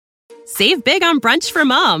Save big on brunch for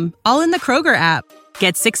mom, all in the Kroger app.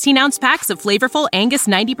 Get 16-ounce packs of flavorful Angus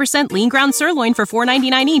 90% lean ground sirloin for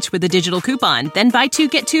 $4.99 each with a digital coupon. Then buy 2,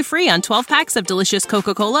 get 2 free on 12 packs of delicious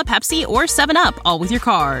Coca-Cola, Pepsi, or 7-Up, all with your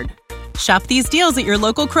card. Shop these deals at your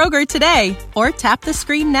local Kroger today, or tap the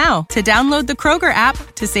screen now to download the Kroger app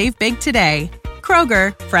to save big today.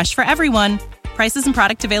 Kroger, fresh for everyone. Prices and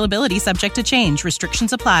product availability subject to change.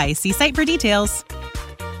 Restrictions apply. See site for details.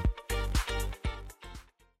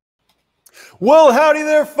 Well, howdy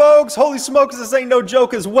there, folks. Holy smokes, this ain't no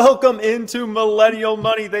joke. Welcome into Millennial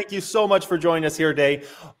Money. Thank you so much for joining us here today.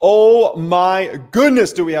 Oh my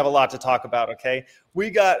goodness, do we have a lot to talk about, okay?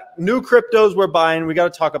 We got new cryptos we're buying. We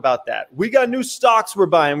got to talk about that. We got new stocks we're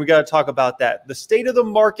buying. We got to talk about that. The state of the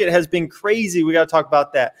market has been crazy. We got to talk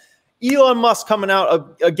about that. Elon Musk coming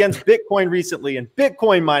out against Bitcoin recently and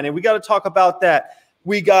Bitcoin mining. We got to talk about that.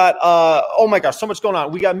 We got, oh my gosh, so much going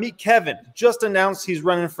on. We got Meet Kevin, just announced he's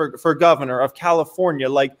running for governor of California.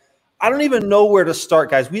 Like, I don't even know where to start,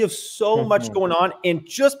 guys. We have so much going on. And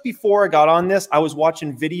just before I got on this, I was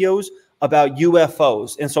watching videos about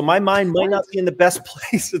UFOs. And so my mind might not be in the best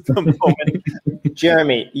place at the moment.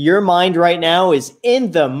 Jeremy, your mind right now is in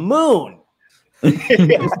the moon.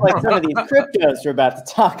 Just like some of these cryptos we're about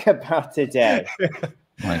to talk about today.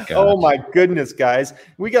 Oh my goodness, guys.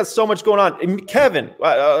 We got so much going on. And Kevin,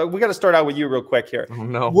 we got to start out with you real quick here. Oh,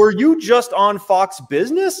 no. Were you just on Fox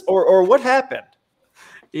Business or what happened?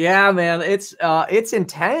 Yeah, man, it's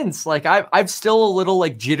intense. Like I'm still a little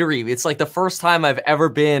like jittery. It's like the first time I've ever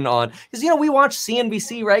been on, because we watch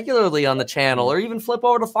CNBC regularly on the channel, or even flip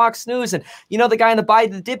over to Fox News, and the guy in the Buy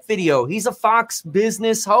the Dip video, he's a Fox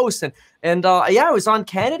Business host, and yeah, I was on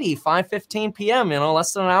Kennedy 5:15 p.m.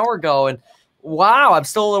 Less than an hour ago, and wow, I'm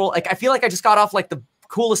still a little like, I feel like I just got off like the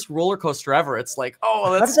coolest roller coaster ever. It's like,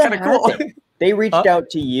 oh, that's kind of cool. They reached out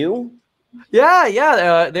to you.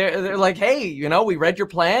 Yeah. They're like, hey, we read your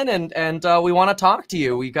plan and we want to talk to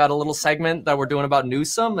you. We got a little segment that we're doing about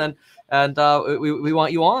Newsom, and we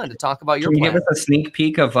want you on to talk about your plan. Can you give us a sneak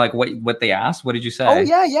peek of like what they asked? What did you say? Oh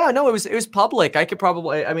yeah. No, it was public. I could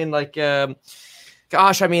probably,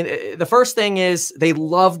 the first thing is they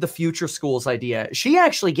love the Future Schools idea. She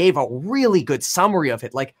actually gave a really good summary of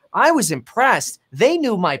it. Like, I was impressed. They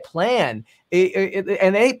knew my plan,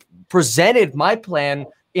 and they presented my plan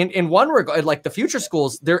in one regard. Like, the Future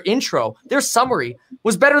Schools, their intro, their summary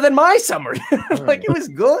was better than my summary. Like, it was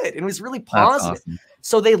good. It was really positive. Awesome.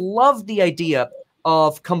 So they loved the idea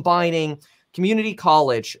of combining community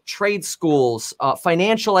college, trade schools,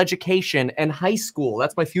 financial education, and high school.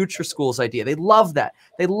 That's my Future Schools idea. They love that.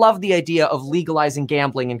 They love the idea of legalizing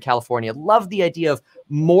gambling in California. Love the idea of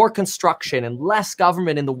more construction and less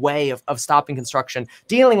government in the way of stopping construction,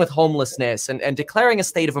 dealing with homelessness, and declaring a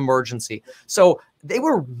state of emergency. So they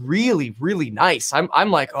were really, really nice.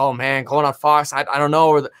 I'm like, oh man, going on Fox, I don't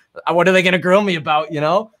know. What are they going to grill me about,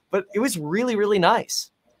 But it was really, really nice.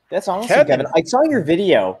 That's awesome, Kevin. I saw your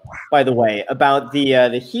video, by the way, about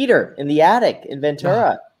the heater in the attic in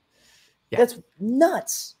Ventura. Yeah. That's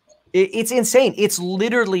nuts. It's insane. It's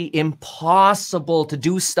literally impossible to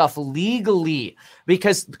do stuff legally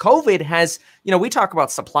because COVID has, we talk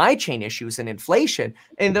about supply chain issues and inflation,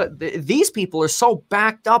 and these people are so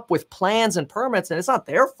backed up with plans and permits, and it's not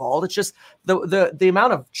their fault. It's just the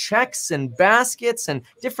amount of checks and baskets and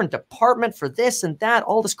different department for this and that,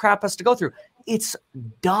 all this crap has to go through. It's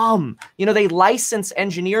dumb. They license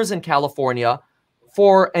engineers in California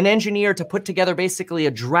for an engineer to put together basically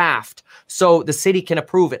a draft so the city can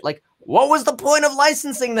approve it. Like, what was the point of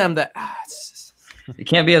licensing them? It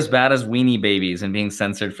can't be as bad as Weenie Babies and being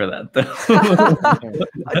censored for that, dude.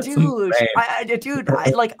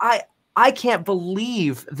 I can't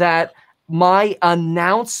believe that my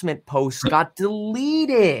announcement post got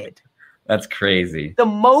deleted. That's crazy. The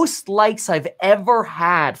most likes I've ever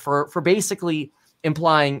had for basically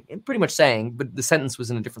implying, pretty much saying, but the sentence was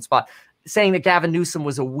in a different spot, saying that Gavin Newsom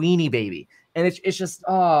was a weenie baby. And it's just,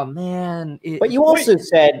 oh man. But you also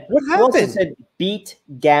said, beat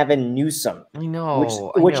Gavin Newsom. I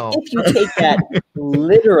know. Which if you take that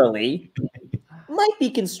literally, might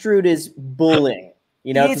be construed as bullying.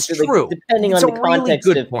 It's true. Depending on the context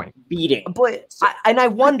of beating. But I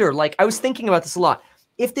wonder, like, I was thinking about this a lot.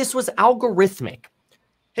 If this was algorithmic,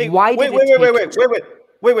 hey, wait. Well,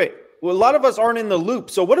 a lot of us aren't in the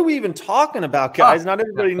loop. So what are we even talking about, guys? Not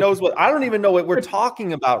everybody knows I don't even know what we're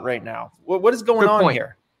talking about right now. What is going on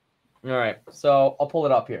here? All right. So I'll pull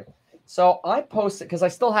it up here. So I posted, because I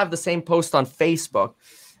still have the same post on Facebook.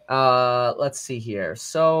 Let's see here.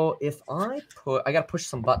 So if I got to push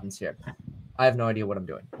some buttons here. I have no idea what I'm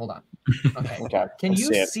doing. Hold on. Okay. Can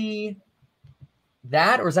you see?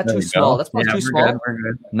 That, or is that There too we small? go. That's probably Yeah, too we're small. good, we're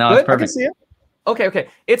good. No, Good? it's I can perfect. see it. Okay.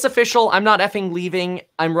 It's official. I'm not effing leaving.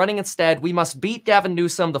 I'm running instead. We must beat Gavin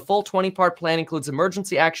Newsom. The full 20-part plan includes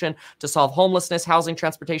emergency action to solve homelessness, housing,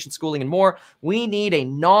 transportation, schooling, and more. We need a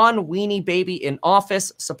non-weenie baby in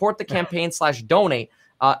office. Support the campaign /donate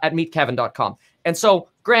at meetkevin.com. And so,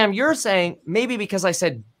 Graham, you're saying maybe because I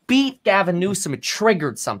said beat Gavin Newsom, it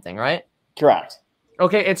triggered something, right? Correct.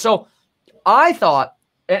 Okay, and so I thought,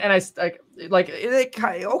 and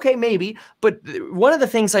okay, maybe, but one of the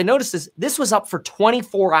things I noticed is this was up for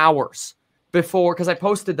 24 hours before, because I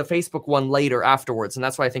posted the Facebook one later afterwards, and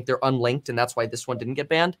that's why I think they're unlinked, and that's why this one didn't get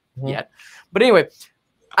banned yet. But anyway,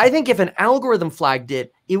 I think if an algorithm flagged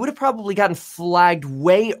it, it would have probably gotten flagged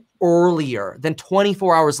way earlier than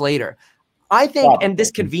 24 hours later. I think, and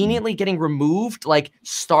this conveniently getting removed, like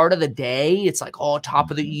start of the day, it's like, oh,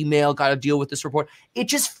 top of the email, got to deal with this report. It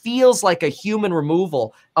just feels like a human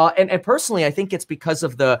removal. And personally, I think it's because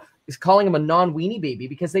of it's calling him a non-weenie baby,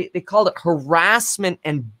 because they called it harassment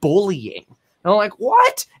and bullying. And I'm like,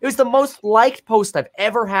 what? It was the most liked post I've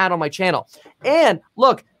ever had on my channel. And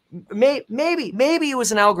look, maybe it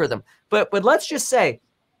was an algorithm, but let's just say,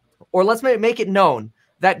 or let's make it known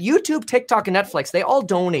that YouTube, TikTok, and Netflix, they all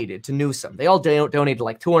donated to Newsom. They all donated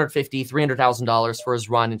like $250,000, $300,000 for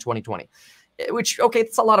his run in 2020, which, okay,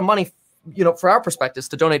 it's a lot of money, for our perspectives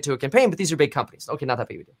to donate to a campaign, but these are big companies. Okay, not that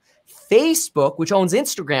big of a deal. Facebook, which owns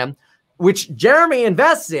Instagram, which Jeremy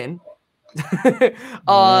invests in,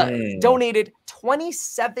 donated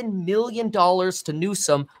 $27 million to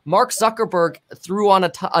Newsom. Mark Zuckerberg threw on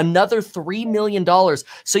another $3 million.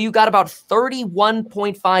 So you got about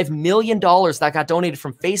 $31.5 million that got donated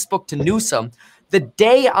from Facebook to Newsom. The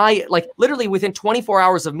day literally within 24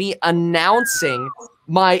 hours of me announcing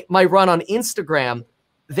my run on Instagram,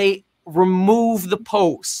 they removed the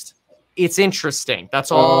post. It's interesting.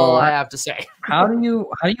 That's all I have to say. How do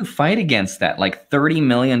you fight against that? Like $30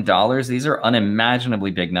 million. These are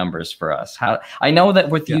unimaginably big numbers for us. I know that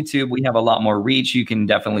with YouTube, we have a lot more reach. You can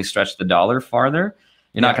definitely stretch the dollar farther.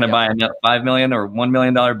 You're not going to buy a $5 million or $1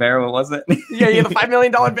 million bear. What was it? The $5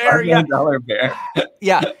 million bear. $5 million bear.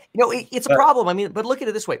 Yeah. It's a problem. I mean, but look at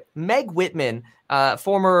it this way. Meg Whitman,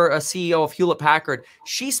 former CEO of Hewlett Packard,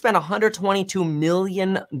 she spent $122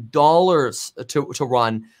 million to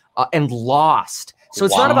run and lost. So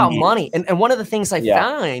it's not about money. And one of the things I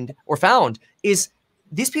found is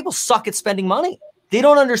these people suck at spending money. They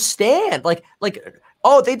don't understand.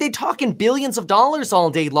 They talk in billions of dollars all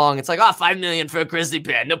day long. It's like, $5 million for a Grizzly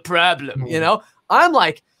bear, no problem. I'm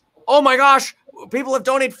like, oh my gosh, people have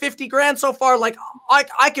donated 50 grand so far. Like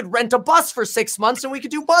I could rent a bus for 6 months and we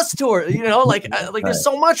could do bus tour. There's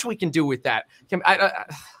so much we can do with that.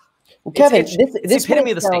 Kevin,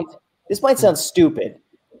 this might sound stupid.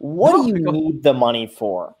 What do you need the money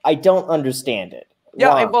for? I don't understand it.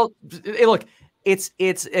 Yeah, look, it's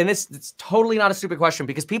totally not a stupid question,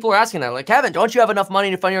 because people are asking that, like, Kevin, don't you have enough money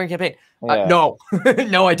to fund your own campaign? No,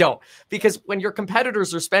 no, I don't. Because when your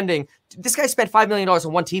competitors are spending, this guy spent $5 million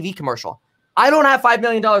on one TV commercial. I don't have $5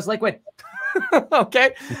 million liquid.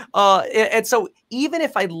 Okay. And so even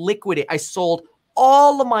if I liquidate, I sold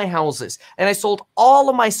all of my houses and I sold all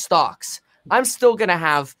of my stocks, I'm still going to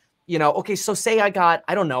have, okay, so say I got,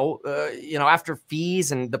 I don't know, after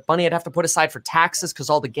fees and the money I'd have to put aside for taxes because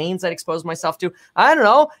all the gains I'd expose myself to, I don't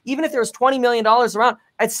know, even if there was $20 million around,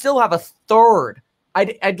 I'd still have a third.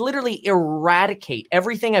 I'd literally eradicate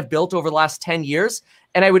everything I've built over the last 10 years,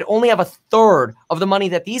 and I would only have a third of the money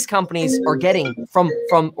that these companies are getting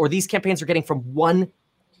or these campaigns are getting from one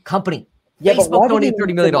company. Yeah, Facebook donated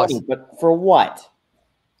 $30 million. But for what?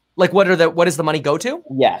 Like, what does the money go to?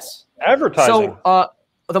 Yes. Advertising. So,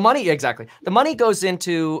 the money, exactly. The money goes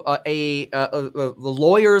into the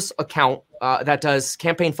lawyer's account that does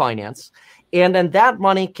campaign finance. And then that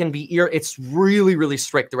money can be, it's really, really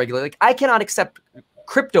strict, the regulator. Like, I cannot accept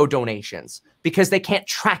crypto donations because they can't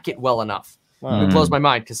track it well enough. Wow. It blows my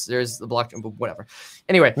mind because there's the blockchain, but whatever.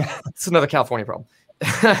 Anyway, it's another California problem.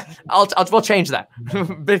 We'll change that.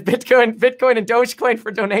 Bitcoin and Dogecoin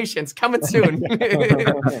for donations coming soon.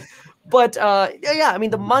 But I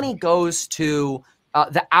mean, the money goes to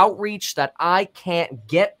the outreach that I can't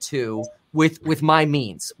get to with my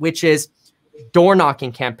means, which is door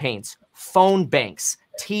knocking campaigns, phone banks,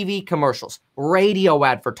 TV commercials, radio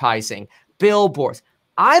advertising, billboards.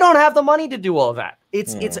 I don't have the money to do all of that.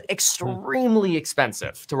 It's extremely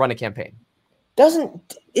expensive to run a campaign.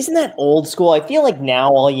 Isn't that old school? I feel like now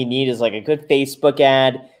all you need is like a good Facebook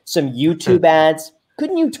ad, some YouTube ads.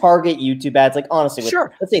 Couldn't you target YouTube ads? Like, honestly,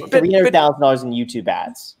 let's say $300,000 in YouTube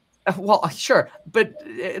ads. Well, sure, but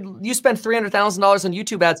you spent $300,000 on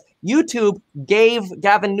YouTube ads. YouTube gave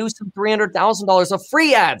Gavin Newsom $300,000 of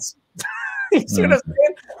free ads. You see what I'm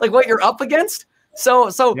saying? Like what you're up against. So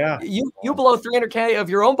you blow $300K of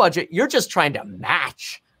your own budget. You're just trying to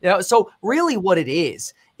match. So really, what it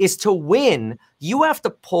is to win, you have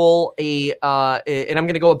to pull and I'm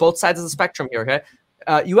going to go on both sides of the spectrum here. Okay.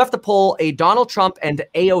 You have to pull a Donald Trump and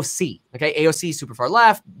AOC. Okay, AOC super far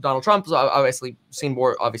left. Donald Trump is obviously seen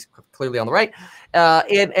more obviously clearly on the right.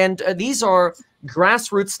 And these are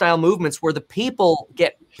grassroots style movements where the people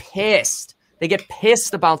get pissed. They get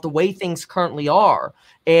pissed about the way things currently are,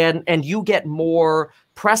 and you get more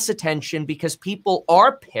press attention because people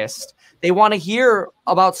are pissed. They want to hear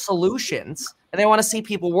about solutions. And they want to see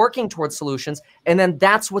people working towards solutions, and then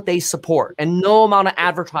that's what they support. And no amount of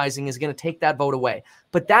advertising is going to take that vote away.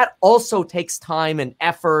 But that also takes time and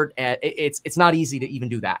effort, and it's not easy to even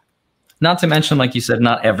do that. Not to mention, like you said,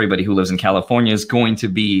 not everybody who lives in California is going to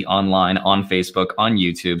be online, on Facebook, on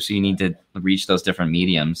YouTube. So you need to reach those different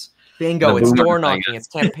mediums. Bingo! It's door knocking, it's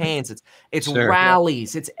campaigns, it's sure,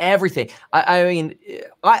 rallies, it's everything. I mean,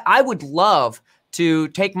 I would love to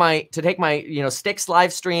take my Sticks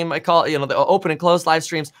live stream. I call it, the open and closed live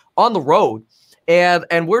streams on the road.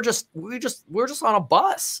 And we're just on a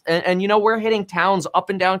bus and we're hitting towns up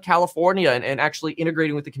and down California and actually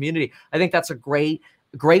integrating with the community. I think that's a great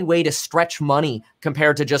way to stretch money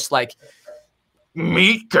compared to just like,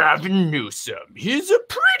 meet Gavin Newsom. He's a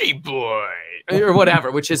pretty boy or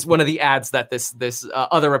whatever, which is one of the ads that this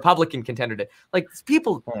other Republican contender did. Like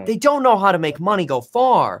people, they don't know how to make money go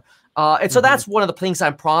far. And so that's one of the things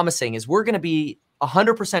I'm promising is we're going to be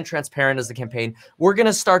 100% transparent as the campaign. We're going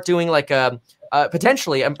to start doing like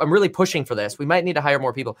potentially, I'm really pushing for this. We might need to hire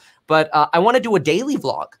more people, but I want to do a daily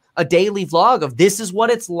vlog of this is what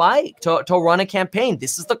it's like to run a campaign.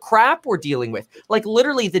 This is the crap we're dealing with. Like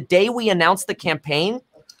literally the day we announced the campaign,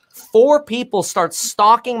 4 people start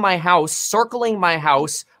stalking my house, circling my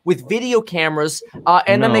house with video cameras,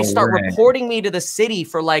 and then they start reporting me to the city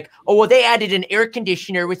for like, oh, well, they added an air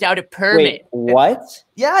conditioner without a permit. Wait, what?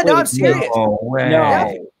 Yeah, no, I'm serious. No way.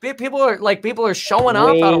 Yeah. People are showing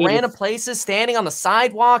up out of random places, standing on the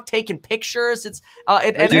sidewalk, taking pictures. It's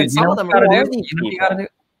and some of them are you gotta do.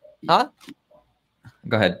 Huh?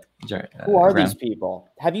 Go ahead, Jared. Who are these people?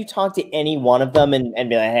 Have you talked to any one of them and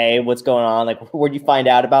be like, hey, what's going on? Like, where'd you find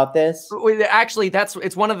out about this? Actually,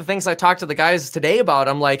 it's one of the things I talked to the guys today about.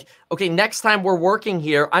 I'm like, okay, next time we're working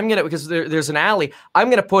here, I'm going to, because there's an alley, I'm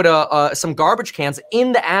going to put some garbage cans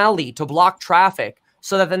in the alley to block traffic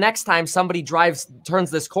so that the next time somebody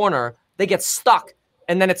turns this corner, they get stuck.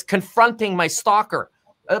 And then it's confronting my stalker.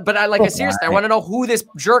 But seriously, I want to know who this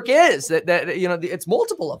jerk is. That it's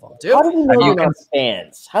multiple of them, too. How do we know they're not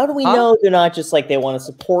fans? How do we know they're not just like they want to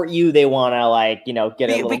support you? They want to get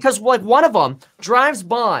a little. Because like one of them drives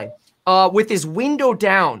by with his window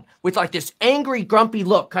down, with like this angry, grumpy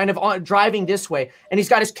look, kind of driving this way, and he's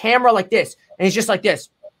got his camera like this, and he's just like this,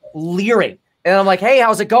 leering. And I'm like, hey,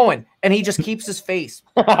 how's it going? And he just keeps his face.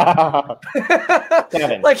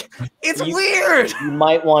 Kevin, like it's weird. You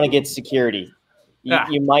might want to get security.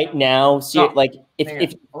 You might now see it like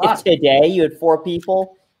if today you had 4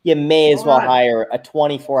 people, you may as well hire a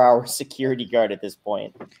 24-hour security guard at this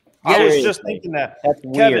point. I was just thinking that. That's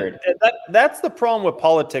weird. Kevin, that's the problem with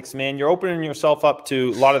politics, man. You're opening yourself up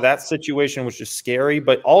to a lot of that situation, which is scary.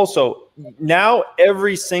 But also now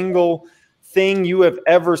every single thing you have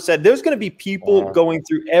ever said, there's going to be people going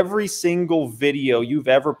through every single video you've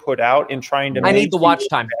ever put out and trying to. I need the watch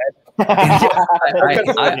time.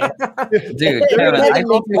 Dude, Kevin, I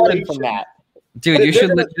hope from that. Dude, you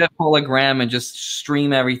should legit pull a Graham and just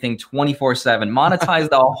stream everything 24/7. Monetize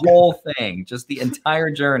the whole thing, just the entire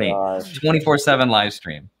journey, 24/7 live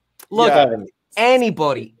stream. Look,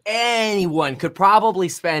 anyone could probably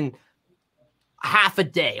spend half a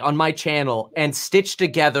day on my channel and stitch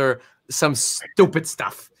together some stupid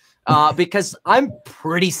stuff because I'm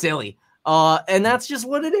pretty silly, and that's just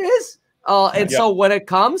what it is. So when it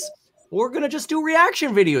comes, we're going to just do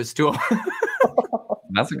reaction videos to them.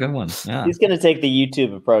 That's a good one. Yeah. He's going to take the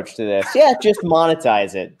YouTube approach to this. Yeah, just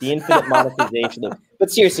monetize it. The infinite monetization.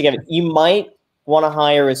 But seriously, Kevin, you might want to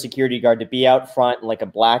hire a security guard to be out front in like a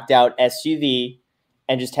blacked out SUV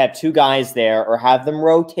and just have 2 guys there or have them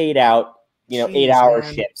rotate out, 8-hour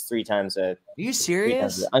shifts 3 times a. Are you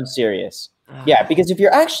serious? I'm serious. Yeah, because if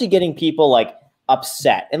you're actually getting people like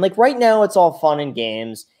upset and like right now it's all fun and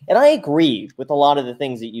games. And I agree with a lot of the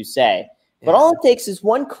things that you say, but all it takes is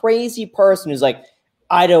one crazy person who's like,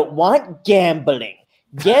 I don't want gambling.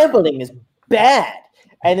 Gambling is bad.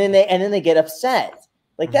 And then they get upset.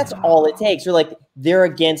 Like that's all it takes. Or like they're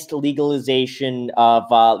against legalization of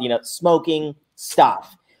smoking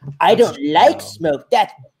stuff. I don't like smoke.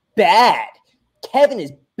 That's bad. Kevin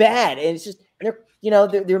is bad, and it's just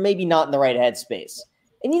they're maybe not in the right headspace,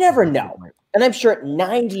 and you never know. And I'm sure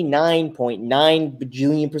 99.9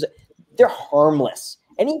 bajillion% they're harmless.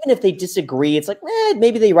 And even if they disagree, it's like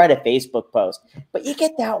maybe they write a Facebook post. But you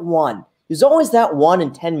get that one. There's always that 1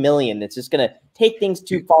 in 10 million that's just going to take things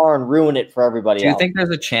too far and ruin it for everybody else. Do you think there's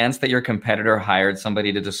a chance that your competitor hired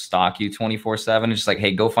somebody to just stalk you 24/7? It's just like,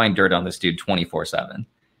 hey, go find dirt on this dude 24/7.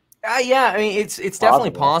 Yeah, I mean, it's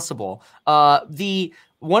definitely possible.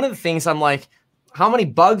 One of the things I'm like, how many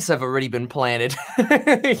bugs have already been planted?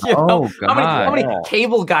 God. How many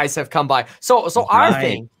cable guys have come by? So our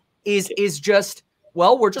thing is just,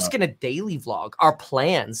 well, we're just going to daily vlog our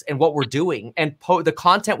plans and what we're doing, and the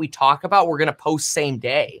content we talk about, we're going to post same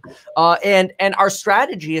day. And our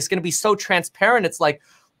strategy is going to be so transparent. It's like,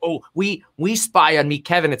 oh, we spy on Meet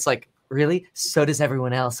Kevin. It's like, really? So does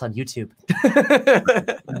everyone else on YouTube.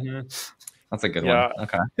 That's a good one.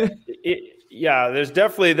 Okay. There's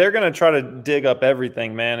definitely, they're going to try to dig up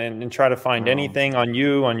everything, man, and try to find anything on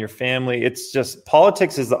you, on your family. It's just,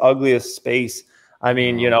 politics is the ugliest space. I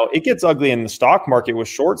mean, it gets ugly in the stock market with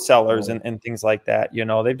short sellers and things like that.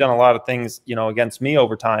 They've done a lot of things, against me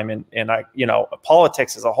over time. And I,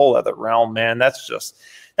 politics is a whole other realm, man. That's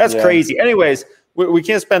crazy. Anyways, we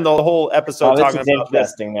can't spend the whole episode talking about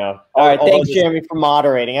interesting this. All right. Thanks, Jeremy, for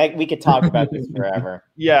moderating. We could talk about this forever.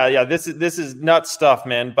 Yeah. This is nuts stuff,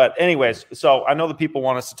 man. But anyways, so I know the people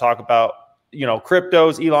want us to talk about,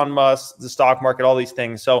 cryptos, Elon Musk, the stock market, all these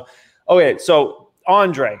things. So, okay. So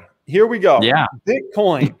Andre, here we go. Yeah.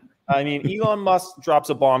 Bitcoin. I mean, Elon Musk drops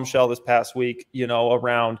a bombshell this past week,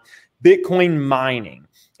 around Bitcoin mining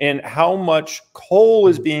and how much coal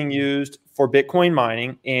is being used for Bitcoin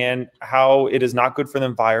mining and how it is not good for the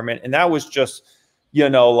environment. And that was just,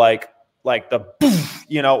 like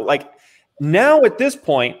now at this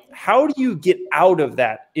point, how do you get out of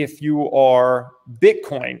that if you are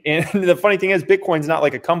Bitcoin? And the funny thing is, Bitcoin's not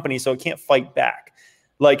like a company, so it can't fight back.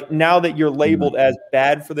 Like now that you're labeled as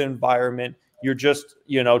bad for the environment, you're just,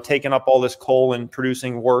 taking up all this coal and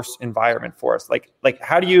producing worse environment for us. Like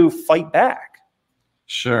how do you fight back?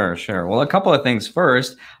 Sure. Well, a couple of things.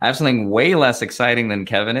 First, I have something way less exciting than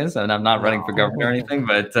Kevin is, and I'm not running for governor or anything,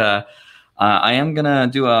 but I am going to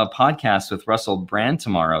do a podcast with Russell Brand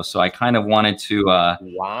tomorrow. So I kind of wanted to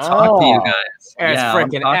talk to you guys. It's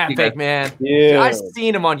freaking epic, man. Dude. I've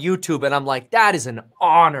seen him on YouTube, and I'm like, that is an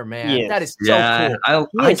honor, man. That is so cool.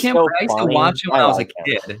 I can't. I used to watch him when I was a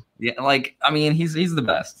kid. Yeah, he's the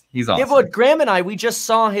best. He's awesome. Yeah, but Graham and I, we just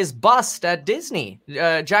saw his bust at Disney,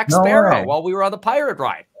 Jack Sparrow, while we were on the pirate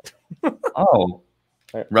ride. Oh,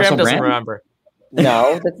 Graham doesn't remember.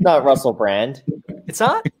 No, that's not Russell Brand. It's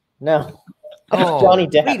not? No. Oh, Johnny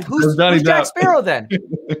Depp. Wait, who's Jack Sparrow then?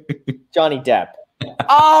 Johnny Depp.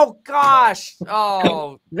 Oh gosh!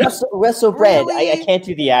 Oh, Russell Brand. Really? I can't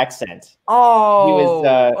do the accent. Oh, he was.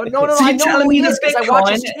 No. I know who he is because I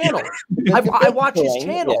watch his channel. I watch his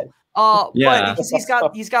channel. But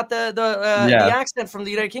he's got the accent from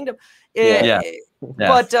the United Kingdom.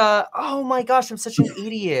 But oh my gosh, I'm such an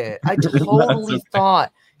idiot. I totally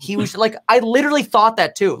thought he was like, I literally thought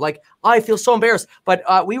that too. Like, I feel so embarrassed. But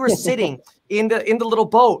we were sitting in the little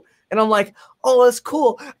boat. And I'm like, oh, that's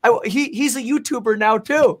cool. He's a YouTuber now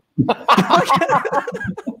too. Dude,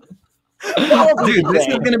 this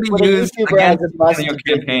is going to be used against your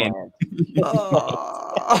campaign.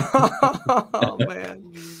 Oh,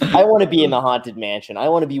 man. I want to be in the Haunted Mansion. I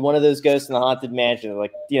want to be one of those ghosts in the Haunted Mansion.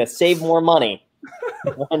 Like, save more money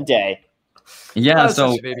one day. Yeah,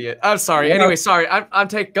 such an idiot. I'm sorry. Anyway, sorry. I'm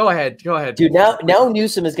taking. Go ahead, dude. Now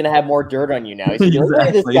Newsom is going to have more dirt on you. Now he's like, look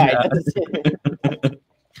at this guy.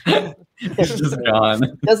 He's just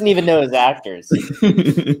gone. Doesn't even know his actors.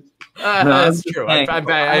 That's true. I'm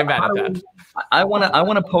mad at that. I want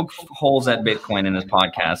to poke holes at Bitcoin in this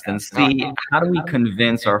podcast and see how do we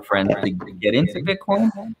convince our friends to get into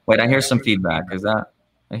Bitcoin. Wait, I hear some feedback.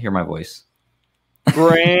 I hear my voice.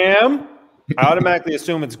 Graham. I automatically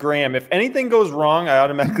assume it's Graham. If anything goes wrong, I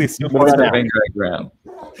automatically assume it's Graham.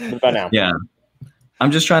 What about now? Yeah.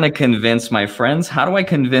 I'm just trying to convince my friends. How do I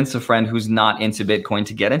convince a friend who's not into Bitcoin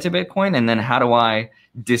to get into Bitcoin? And then how do I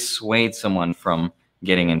dissuade someone from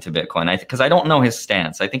getting into Bitcoin? Because I don't know his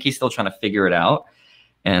stance. I think he's still trying to figure it out.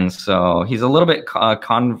 And so he's a little bit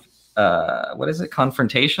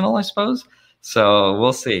confrontational, I suppose. So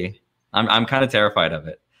we'll see. I'm kind of terrified of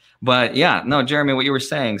it. But yeah, no, Jeremy, what you were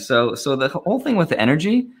saying. So the whole thing with the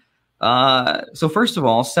energy. So first of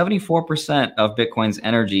all, 74% of Bitcoin's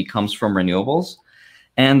energy comes from renewables.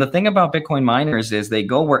 And the thing about Bitcoin miners is they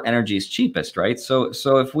go where energy is cheapest, right? So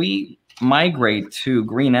if we migrate to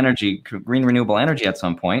green energy, green renewable energy at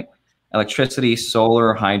some point, electricity,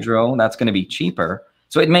 solar, hydro, that's going to be cheaper.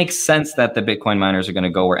 So it makes sense that the Bitcoin miners are going to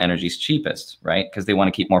go where energy is cheapest, right? Because they want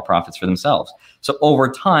to keep more profits for themselves. So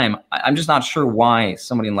over time, I'm just not sure why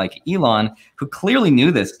somebody like Elon, who clearly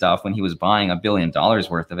knew this stuff when he was buying $1 billion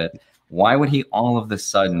worth of it, why would he all of a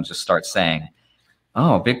sudden just start saying,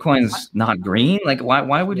 oh, Bitcoin's not green? Like,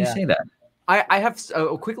 why would he say that? I have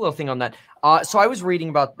a quick little thing on that. So I was reading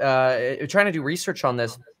about trying to do research on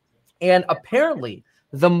this, and apparently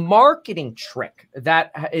the marketing trick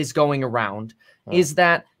that is going around is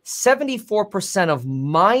that 74% of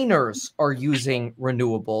miners are using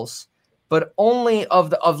renewables, but only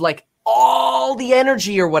of like all the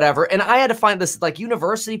energy or whatever. And I had to find this like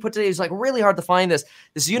university put together. It's like really hard to find this.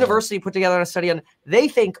 This university put together a study, and they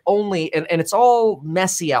think only, and it's all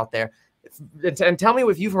messy out there. And tell me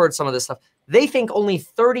if you've heard some of this stuff. They think only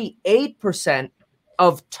 38%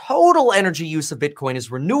 of total energy use of Bitcoin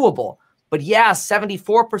is renewable. But yeah,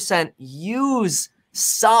 74% use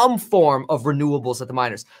some form of renewables at the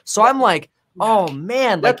miners. So I'm like, oh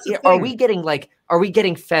man, like are we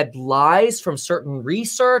getting fed lies from certain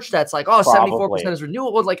research that's like, oh, 74% is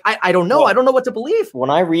renewable? Like I don't know. Well, I don't know what to believe. When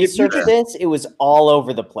I researched this, it was all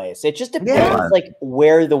over the place. It just depends like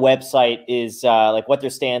where the website is, like what their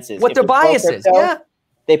stance is. What their bias is. Yeah.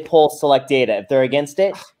 They pull select data. If they're against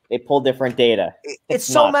it, they pull different data. It's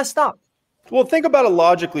so messed up. Well, think about it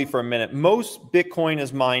logically for a minute. Most Bitcoin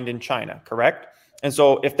is mined in China, correct? And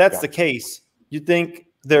so if that's the case, you think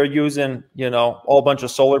they're using, a whole bunch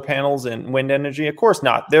of solar panels and wind energy? Of course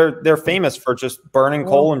not. They're famous for just burning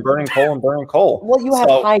coal and burning coal and burning coal. Well, you have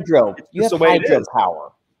hydro. You have hydro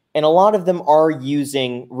power. And a lot of them are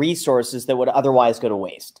using resources that would otherwise go to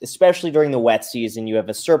waste. Especially during the wet season, you have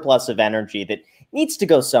a surplus of energy that needs to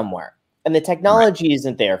go somewhere. And the technology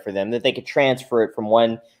isn't there for them that they could transfer it from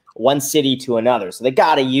one city to another. So they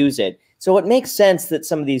got to use it. So it makes sense that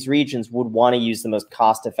some of these regions would want to use the most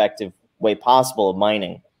cost-effective way possible of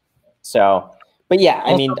mining. So, but yeah,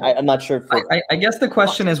 I mean, I'm not sure. I guess the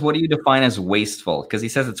question is, what do you define as wasteful? Because he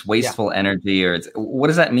says it's wasteful energy, or what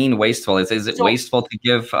does that mean, wasteful? Is it wasteful to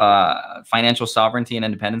give financial sovereignty and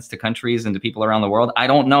independence to countries and to people around the world? I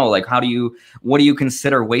don't know. Like, what do you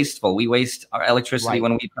consider wasteful? We waste our electricity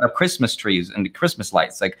when we put up Christmas trees and Christmas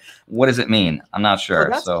lights. Like, what does it mean? I'm not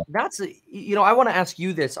sure. So that's I want to ask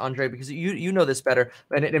you this, Andre, because you know this better,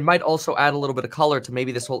 and it might also add a little bit of color to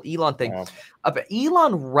maybe this whole Elon thing.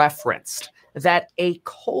 Elon referenced that a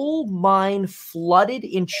coal mine flooded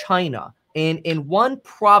in China in one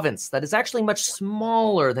province that is actually much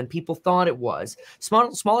smaller than people thought it was.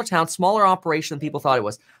 Smaller town, smaller operation than people thought it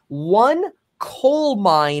was. One coal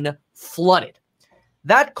mine flooded.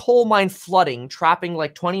 That coal mine flooding, trapping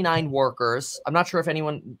like 29 workers. I'm not sure if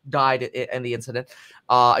anyone died in the incident.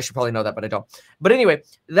 I should probably know that, but I don't. But anyway,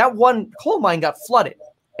 that one coal mine got flooded.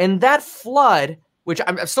 And that flood, which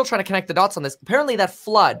I'm still trying to connect the dots on this, apparently that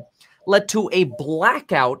flood led to a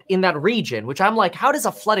blackout in that region, which I'm like, how does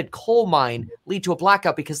a flooded coal mine lead to a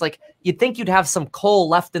blackout? Because like you'd think you'd have some coal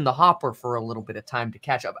left in the hopper for a little bit of time to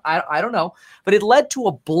catch up. I don't know, but it led to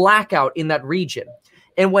a blackout in that region.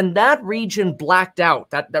 And when that region blacked out,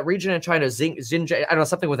 that region in China, Xinjiang, I don't know,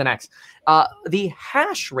 something with an X, the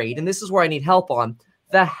hash rate, and this is where I need help on,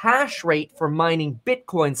 the hash rate for mining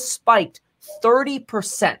Bitcoin spiked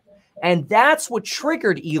 30%. And that's what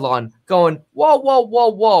triggered Elon going,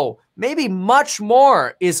 whoa. Maybe much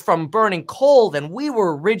more is from burning coal than we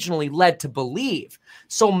were originally led to believe.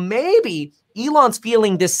 So maybe Elon's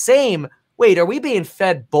feeling the same. Wait, are we being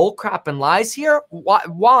fed bullcrap and lies here?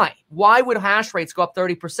 Why? Why would hash rates go up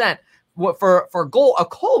 30% for a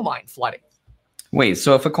coal mine flooding? Wait,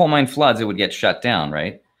 so if a coal mine floods, it would get shut down,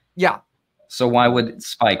 right? Yeah. So why would it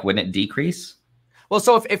spike? Wouldn't it decrease? Well,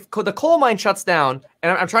 so if the coal mine shuts down,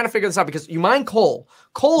 and I'm trying to figure this out because you mine coal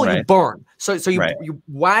you burn. So you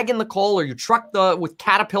wagon the coal, or you truck with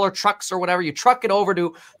Caterpillar trucks or whatever, you truck it over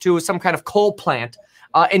to some kind of coal plant,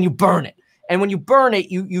 and you burn it. And when you burn it,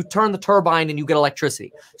 you turn the turbine and you get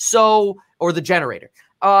electricity. Or the generator.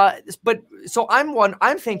 I'm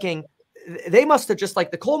thinking they must have just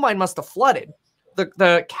like the coal mine must have flooded.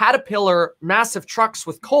 The Caterpillar massive trucks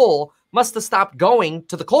with coal must have stopped going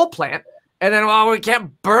to the coal plant. And then, we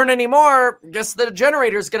can't burn anymore. Guess the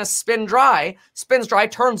generator is going to spins dry,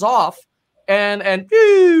 turns off, and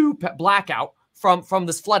blackout from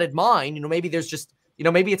this flooded mine. Maybe there's just,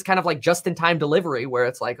 maybe it's kind of like just-in-time delivery where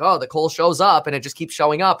it's like, the coal shows up and it just keeps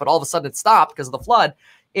showing up, but all of a sudden it stopped because of the flood.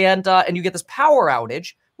 And you get this power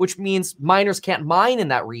outage, which means miners can't mine in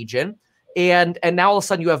that region. and now all of a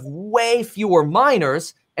sudden you have way fewer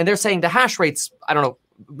miners, and they're saying the hash rates, I don't know,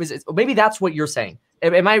 maybe that's what you're saying.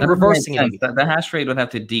 Am I reversing it? The hash rate would have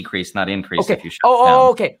to decrease, not increase. Okay. If you shut it down.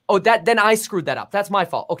 Okay. Then I screwed that up. That's my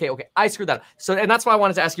fault. Okay. I screwed that up. So, and that's why I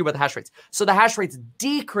wanted to ask you about the hash rates. So the hash rates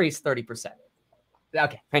decreased 30%.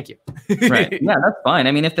 Okay. Thank you. Right. Yeah, that's fine.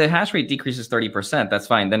 I mean, if the hash rate decreases 30%, that's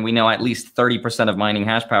fine. Then we know at least 30% of mining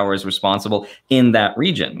hash power is responsible in that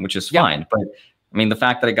region, which is fine. But I mean, the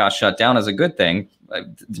fact that it got shut down is a good thing.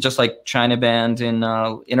 Just like China banned in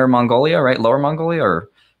Inner Mongolia, right? Lower Mongolia, or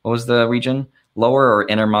what was the region? Lower or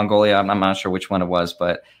Inner Mongolia, I'm not sure which one it was,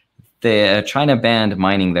 but the China banned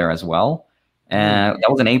mining there as well, and that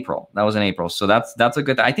was in April. So that's a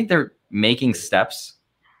good. I think they're making steps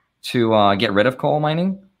to get rid of coal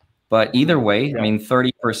mining, but either way, I mean,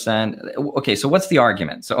 30%. Okay, so what's the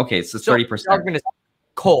argument? So it's 30%. The argument is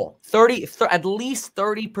coal. At least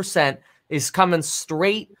 30% is coming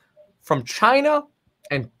straight from China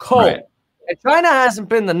and coal. Right. And China hasn't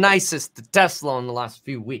been the nicest to Tesla in the last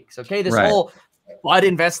few weeks. Okay, this whole flood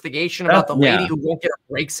investigation about the lady who won't get her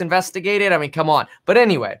brakes investigated. I mean, come on. But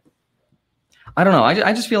anyway, I don't know.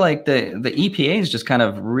 I just feel like the EPA is just kind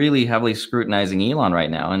of really heavily scrutinizing Elon right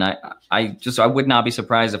now, and I would not be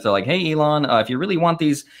surprised if they're like, hey, Elon, if you really want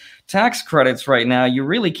these tax credits right now, you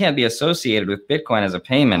really can't be associated with Bitcoin as a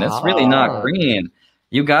payment. It's really not green.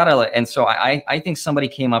 You gotta, and so I think somebody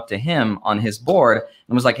came up to him on his board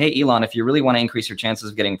and was like, hey, Elon, if you really want to increase your chances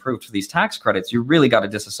of getting approved for these tax credits, you really got to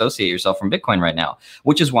disassociate yourself from Bitcoin right now,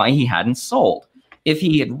 which is why he hadn't sold. If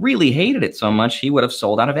he had really hated it so much, he would have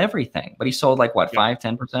sold out of everything. But he sold like what,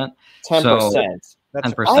 5-10%? 10%. So,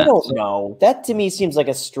 10%. I don't know. That to me seems like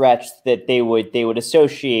a stretch that they would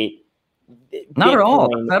associate. Not at all.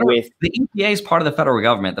 The EPA is part of the federal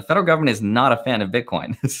government. The federal government is not a fan of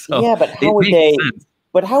Bitcoin. So yeah, but how would they? Sense.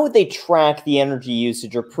 But how would they track the energy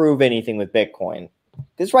usage or prove anything with Bitcoin?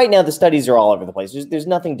 Because right now the studies are all over the place. There's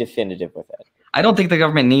nothing definitive with it. I don't think the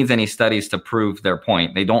government needs any studies to prove their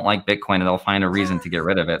point. They don't like Bitcoin, and they'll find a reason to get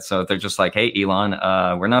rid of it. So they're just like, hey, Elon,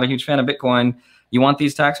 we're not a huge fan of Bitcoin. You want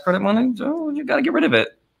these tax credit money? Oh, you got to get rid of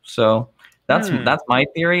it. So that's my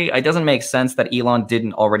theory. It doesn't make sense that Elon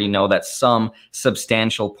didn't already know that some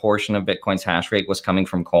substantial portion of Bitcoin's hash rate was coming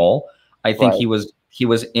from coal. I think he was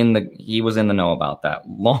in the know about that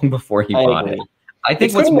long before he bought it. I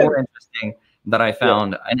think what's more interesting that I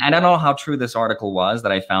found, and I don't know how true this article was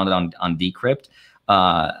that I found it on Decrypt.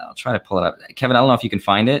 I'll try to pull it up. Kevin, I don't know if you can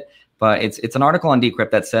find it, but it's an article on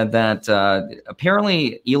Decrypt that said that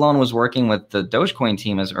apparently Elon was working with the Dogecoin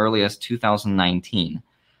team as early as 2019.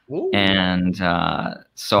 Ooh. And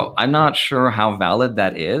so I'm not sure how valid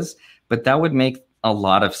that is, but that would make a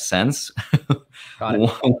lot of sense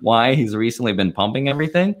why he's recently been pumping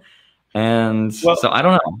everything. And so I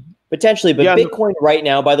don't know. Potentially, but Bitcoin right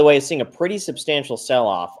now, by the way, is seeing a pretty substantial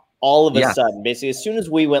sell-off all of a sudden. Basically, as soon as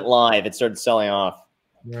we went live, it started selling off.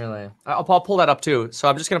 Really? I'll pull that up too. So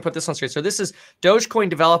I'm just going to put this on straight. So this is Dogecoin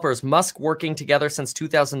developers, Musk working together since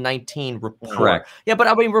 2019 report. Correct. Yeah, but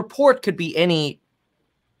I mean, report could be anyone.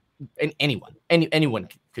 Anyone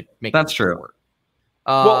could make that's true.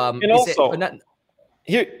 And also,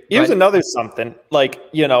 here's another something. Like,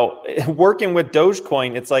 working with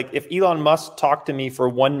Dogecoin, it's like if Elon Musk talked to me for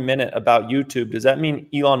 1 minute about YouTube, does that mean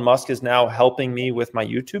Elon Musk is now helping me with my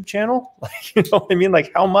YouTube channel? Like, you know what I mean?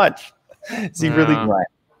 Like, how much is he really?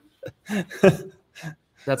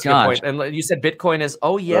 That's a good point. And you said Bitcoin is,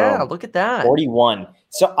 look at that. 41.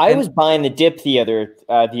 So I was buying the dip the other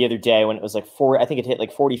day when it was like I think it hit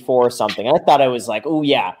like 44 or something. I thought I was like, oh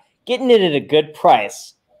yeah, getting it at a good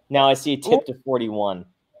price. Now I see a tip to 41.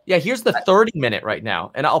 Yeah, here's the 30-minute right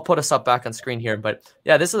now. And I'll put us up back on screen here. But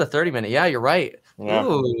yeah, this is the 30-minute. Yeah, you're right. Yeah.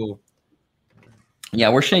 Ooh. Yeah,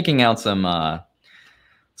 we're shaking out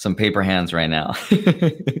some paper hands right now.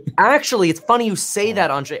 Actually, it's funny you say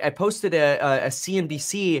that, Andre. I posted a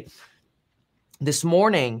CNBC this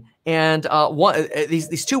morning, and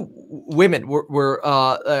these two women were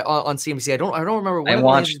on CNBC. I don't remember. I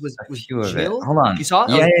watched a few of it. Hold on, you saw?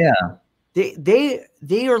 Yeah.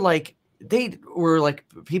 They are like. They were like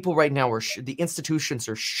people right now the institutions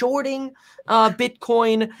are shorting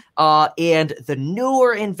Bitcoin, and the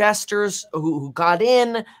newer investors who got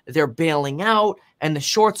in, they're bailing out, and the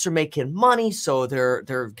shorts are making money, so they're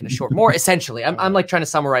going to short more. Essentially, I'm like trying to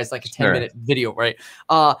summarize like a 10-minute video, right?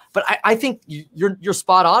 But I think you're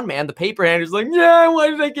spot on, man. The paper handler's like, yeah,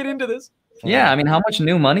 why did I get into this? Yeah, I mean, how much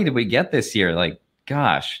new money did we get this year? Like,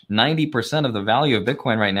 gosh, 90% of the value of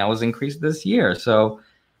Bitcoin right now was increased this year. So.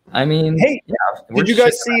 I mean, hey, did you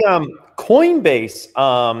guys see Coinbase?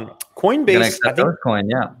 Coinbase, Dogecoin,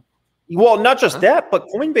 Well, not just that, but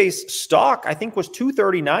Coinbase stock, I think, was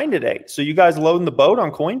 $239 today. So you guys loading the boat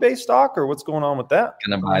on Coinbase stock, or what's going on with that?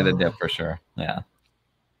 Gonna buy the dip for sure. Yeah.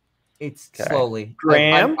 It's slowly.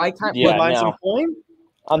 Graham, I can't buy some coin?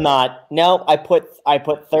 I'm not. No, I put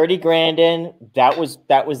 30 grand in. That was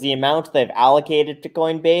the amount they've allocated to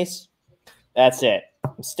Coinbase. That's it.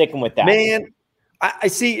 I'm sticking with that. Man, I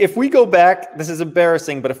see. If we go back, this is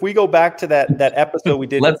embarrassing, but if we go back to that episode we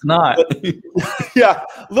did, let's not. Yeah,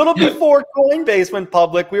 a little before Coinbase went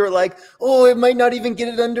public, we were like, "Oh, it might not even get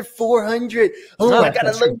it under 400." Oh, I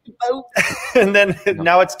gotta load the boat. And then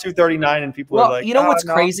now it's 239, and people are like, "You know what's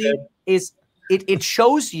crazy is it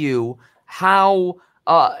shows you how,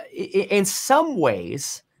 in some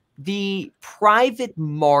ways, the private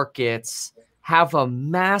markets have a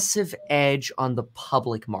massive edge on the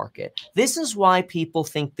public market. This is why people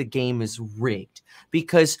think the game is rigged,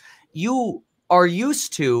 because you are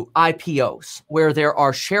used to IPOs where there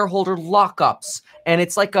are shareholder lockups, and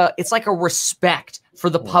it's like a respect for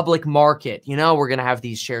the public market. You know, we're going to have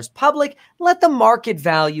these shares public, let the market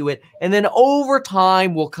value it, and then over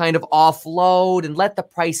time we'll kind of offload and let the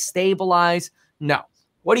price stabilize. No.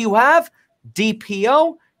 What do you have?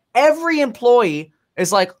 DPO. Every employee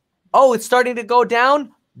is like, oh, it's starting to go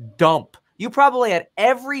down? Dump. You probably had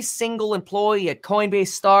every single employee at Coinbase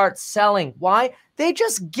start selling. Why? They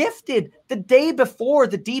just gifted the day before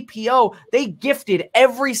the DPO. They gifted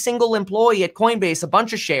every single employee at Coinbase a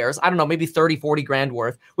bunch of shares. I don't know, maybe 30, 40 grand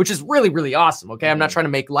worth, which is really, really awesome. Okay. I'm not trying to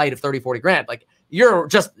make light of 30, 40 grand. Like you're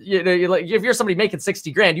just, you're like, if you're somebody making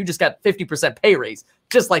 60 grand, you just got 50% pay raise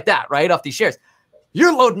just like that, right? Off these shares.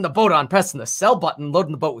 You're loading the boat on pressing the sell button,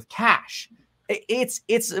 loading the boat with cash. It's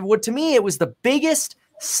what, to me, it was the biggest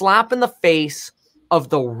slap in the face of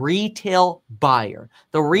the retail buyer,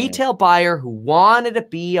 who wanted to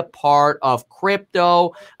be a part of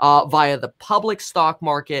crypto via the public stock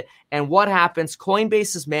market. And what happens?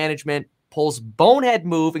 Coinbase's management pulls bonehead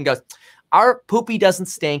move and goes, our poopy doesn't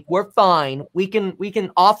stink. We're fine. We can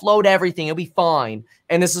offload everything. It'll be fine.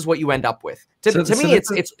 And this is what you end up with. To me,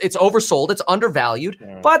 it's oversold. It's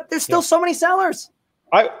undervalued, but there's still so many sellers.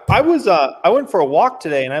 I went for a walk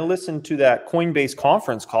today and I listened to that Coinbase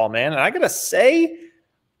conference call, man. And I gotta say,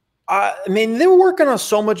 I mean, they were working on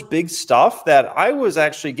so much big stuff that I was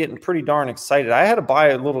actually getting pretty darn excited. I had to buy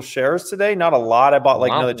a little shares today, not a lot. I bought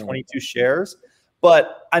like another 22 shares.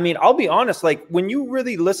 But I mean, I'll be honest, like when you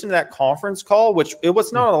really listen to that conference call, which it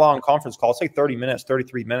was not a long conference call, it's like 30 minutes,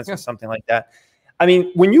 33 minutes or something like that. I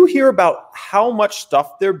mean, when you hear about how much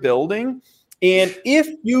stuff they're building, and if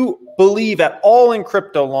you believe at all in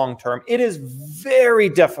crypto long term, it is very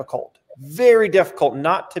difficult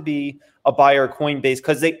not to be a buyer of Coinbase,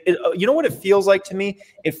 because you know what it feels like to me?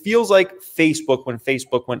 It feels like Facebook when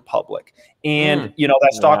Facebook went public, and you know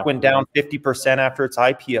that stock went down 50% after its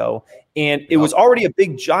IPO, and it was already a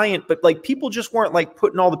big giant, but like people just weren't like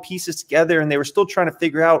putting all the pieces together, and they were still trying to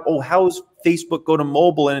figure out, oh, how does Facebook go to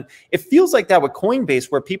mobile? And it feels like that with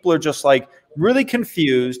Coinbase, where people are just like really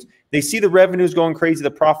confused. They see the revenues going crazy,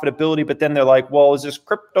 the profitability, but then they're like, well, is this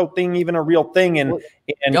crypto thing even a real thing? And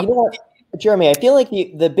you know what, Jeremy, I feel like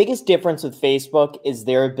the biggest difference with Facebook is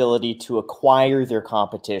their ability to acquire their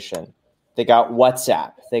competition. They got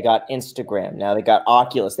WhatsApp, they got Instagram, now they got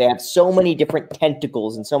Oculus. They have so many different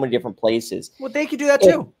tentacles in so many different places. Well, they could do that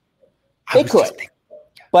too. They could,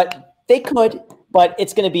 but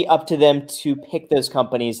it's going to be up to them to pick those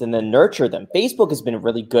companies and then nurture them. Facebook has been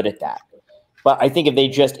really good at that. But I think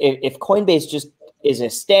if Coinbase just is a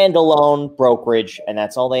standalone brokerage and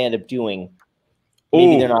that's all they end up doing,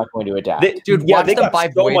 maybe they're not going to adapt. Watch them buy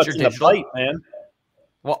so Voyager Digital. Fight, man.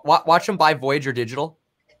 Watch them buy Voyager Digital.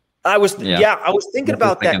 I was thinking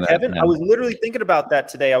about that, Kevin. I was literally thinking about that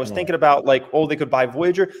today. I was thinking about like, oh, they could buy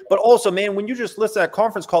Voyager, but also, man, when you just listen to that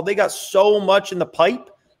conference call, they got so much in the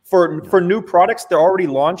pipe for new products they're already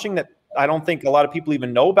launching that I don't think a lot of people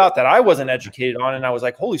even know about, that I wasn't educated on. And I was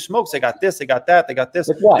like, holy smokes, they got this, they got that, they got this.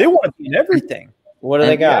 They want to be in everything. What do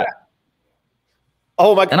they got? Yeah.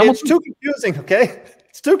 Oh my God, it's too confusing, okay?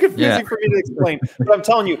 It's too confusing for me to explain. But I'm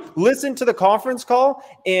telling you, listen to the conference call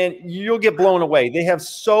and you'll get blown away. They have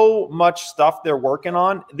so much stuff they're working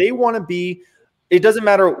on. They want to be, it doesn't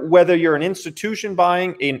matter whether you're an institution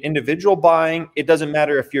buying, an individual buying. It doesn't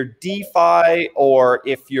matter if you're DeFi or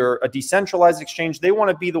if you're a decentralized exchange. They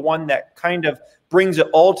want to be the one that kind of brings it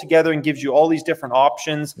all together and gives you all these different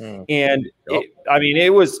options. And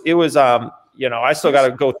it was you know, I still got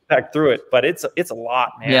to go back through it, but it's a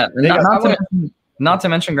lot, man. Yeah, not to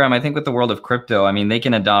mention, Graham, I think with the world of crypto, I mean, they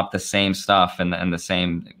can adopt the same stuff and the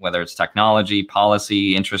same, whether it's technology,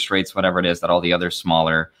 policy, interest rates, whatever it is, that all the other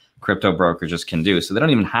smaller crypto brokerages can do. So they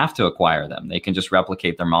don't even have to acquire them. They can just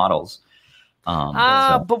replicate their models.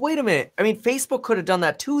 But wait a minute. I mean, Facebook could have done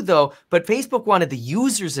that too, though. But Facebook wanted the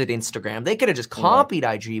users at Instagram. They could have just copied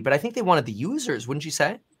IG, but I think they wanted the users. Wouldn't you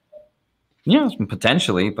say? Yeah,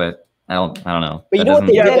 potentially, but I don't know. But you know what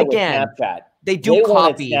they did with Snapchat? They do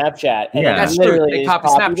copy Snapchat. And that's true. They copy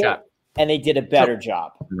Snapchat, and they did a better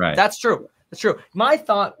job. Right. That's true. That's true. My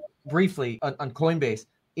thought, briefly, on Coinbase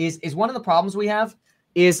is one of the problems we have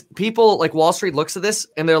is people like Wall Street looks at this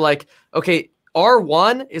and they're like, okay,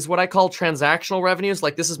 R1 is what I call transactional revenues.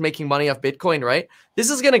 Like this is making money off Bitcoin, right? This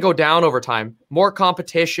is going to go down over time. More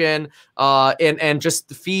competition, and just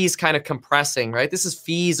the fees kind of compressing, right? This is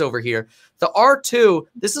fees over here. The R2,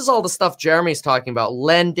 this is all the stuff Jeremy's talking about: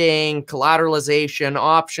 lending, collateralization,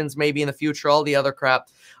 options, maybe in the future, all the other crap,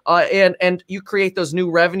 and you create those new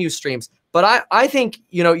revenue streams. But I think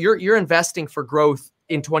you're investing for growth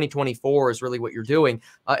in 2024 is really what you're doing,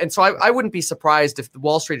 and so I wouldn't be surprised if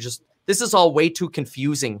Wall Street this is all way too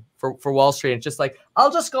confusing for Wall Street. It's just like,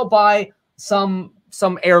 I'll just go buy some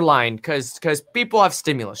airline because people have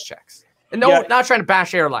stimulus checks. And not trying to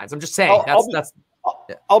bash airlines. I'm just saying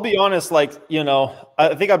I'll be honest, I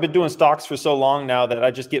think I've been doing stocks for so long now that I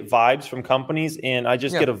just get vibes from companies, and I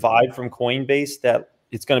just get a vibe from Coinbase that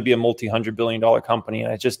it's going to be a multi-$100 billion company,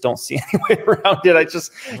 and I just don't see any way around it. I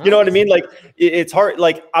just, you know what I mean? Like, it's hard.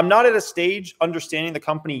 Like, I'm not at a stage understanding the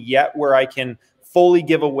company yet where I can fully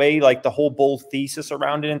give away like the whole bull thesis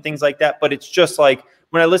around it and things like that. But it's just like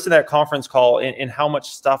when I listen to that conference call and how much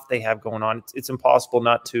stuff they have going on, it's impossible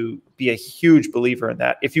not to be a huge believer in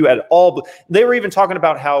that. If you had they were even talking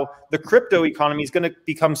about how the crypto economy is going to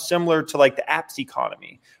become similar to like the apps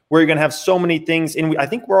economy, where you're going to have so many things. And I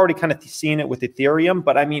think we're already kind of seeing it with Ethereum,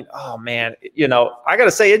 but I mean, oh man, I got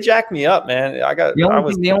to say it jacked me up, man.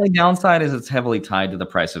 The only downside is it's heavily tied to the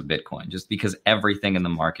price of Bitcoin, just because everything in the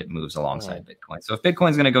market moves alongside Bitcoin. So if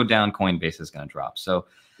Bitcoin's going to go down, Coinbase is going to drop. So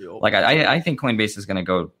like, I think Coinbase is going to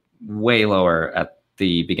go way lower at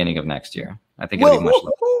the beginning of next year. I think it'll be much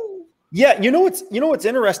lower. Yeah, you know what's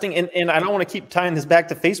interesting, and I don't want to keep tying this back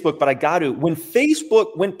to Facebook, but I got to. When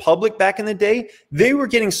Facebook went public back in the day, they were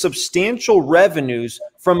getting substantial revenues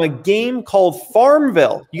from a game called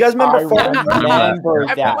Farmville. You guys remember Farmville?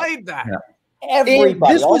 I played that. Yeah.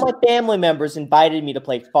 Everybody, all my family members invited me to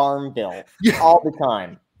play Farmville all the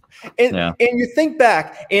time. And you think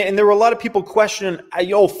back, and there were a lot of people questioning,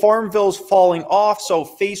 Farmville's falling off, so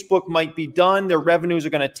Facebook might be done. Their revenues are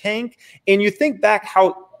going to tank. And you think back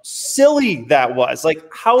how silly that was, like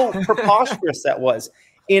how preposterous that was.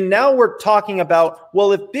 And now we're talking about,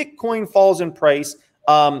 well, if Bitcoin falls in price,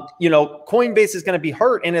 Coinbase is going to be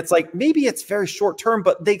hurt. And it's like, maybe it's very short term,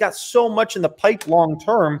 but they got so much in the pipe long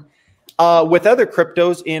term with other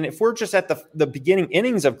cryptos. And if we're just at the beginning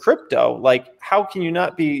innings of crypto, like how can you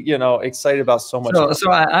not be, excited about so much?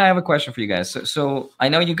 So I have a question for you guys. So I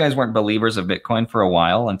know you guys weren't believers of Bitcoin for a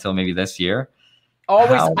while until maybe this year.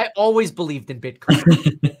 I always believed in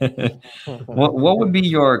Bitcoin. What would be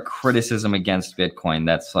your criticism against Bitcoin?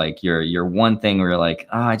 That's like your one thing where you're like,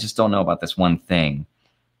 I just don't know about this one thing.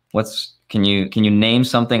 Can you name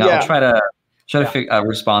something? I'll try to figure a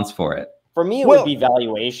response for it. For me, it would be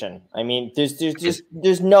valuation. I mean,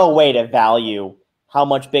 there's no way to value how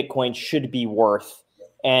much Bitcoin should be worth.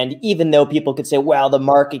 And even though people could say, well, the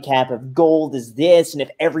market cap of gold is this, and if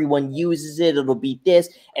everyone uses it, it'll be this,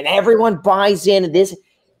 and everyone buys into this.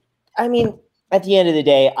 I mean, at the end of the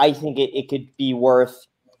day, I think it could be worth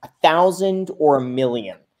 1,000 or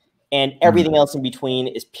 1,000,000. And everything else in between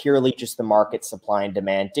is purely just the market supply and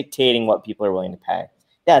demand dictating what people are willing to pay.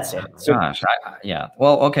 That's it. So,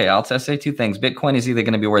 Well, okay. I'll say two things. Bitcoin is either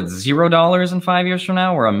going to be worth $0 in 5 years from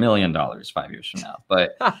now or $1 million 5 years from now.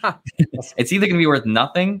 But it's either going to be worth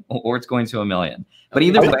nothing or it's going to $1 million. But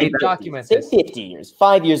either way, say 50 years,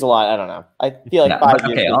 5 years a lot. I don't know. I feel like 5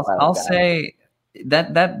 years. Okay, I'll say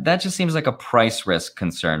that just seems like a price risk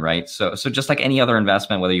concern, right? So just like any other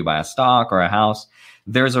investment, whether you buy a stock or a house,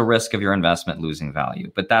 there's a risk of your investment losing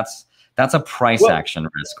value. But that's a price action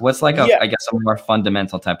risk. What's like I guess a more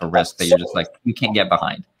fundamental type of risk that you're just like, you can't get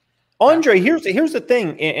behind. Andre, here's the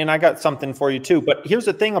thing, and I got something for you too, but here's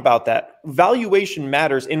the thing about that. Valuation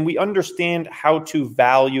matters, and we understand how to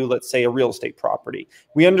value, let's say, a real estate property.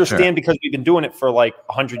 We understand because we've been doing it for like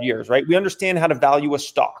 100 years, right? We understand how to value a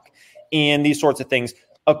stock and these sorts of things.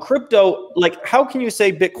 A crypto, like how can you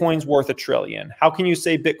say Bitcoin's worth $1 trillion? How can you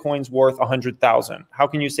say Bitcoin's worth 100,000? How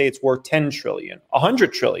can you say it's worth 10 trillion,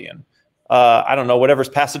 100 trillion? I don't know, whatever's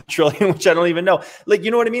past $1 trillion, which I don't even know. Like,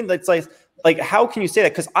 you know what I mean? It's like how can you say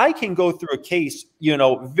that? Because I can go through a case,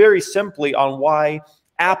 very simply on why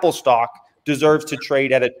Apple stock deserves to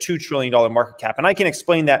trade at a $2 trillion market cap. And I can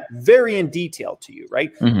explain that very in detail to you,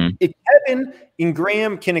 right? If Kevin and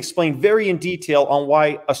Graham can explain very in detail on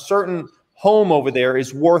why a certain home over there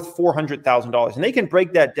is worth $400,000, and they can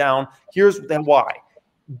break that down, here's then why.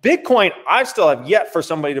 Bitcoin, I still have yet for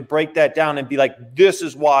somebody to break that down and be like, this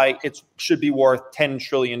is why it should be worth $10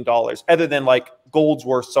 trillion, other than like gold's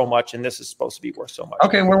worth so much and this is supposed to be worth so much.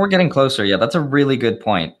 Okay, well, we're getting closer. Yeah, that's a really good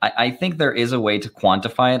point. I think there is a way to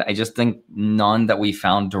quantify it. I just think none that we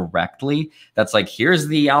found directly. That's like, here's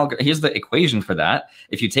the equation for that.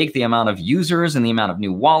 If you take the amount of users and the amount of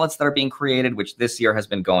new wallets that are being created, which this year has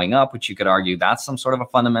been going up, which you could argue that's some sort of a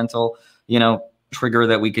fundamental, trigger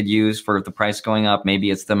that we could use for the price going up.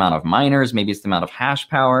 Maybe it's the amount of miners, maybe it's the amount of hash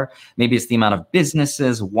power, maybe it's the amount of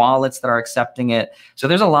businesses, wallets that are accepting it. So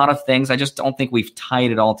there's a lot of things. I just don't think we've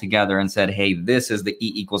tied it all together and said, hey, this is the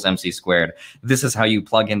E equals MC squared. This is how you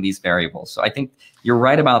plug in these variables. So I think you're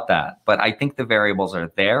right about that, but I think the variables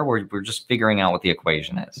are there. We're just figuring out what the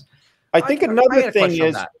equation is. I think another thing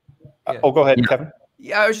is, oh, go ahead, Kevin.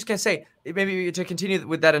 Yeah, I was just going to say, maybe to continue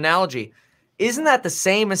with that analogy, isn't that the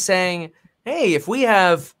same as saying, hey, if we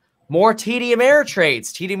have more TD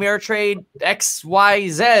Ameritrade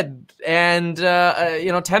XYZ,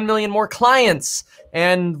 and 10 million more clients,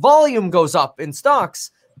 and volume goes up in stocks,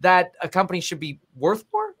 that a company should be worth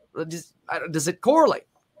more? Does it correlate?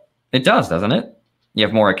 It does, doesn't it? You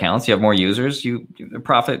have more accounts, you have more users, you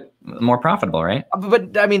profit more profitable, right?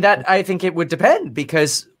 But I mean, that I think it would depend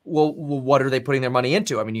because, well, what are they putting their money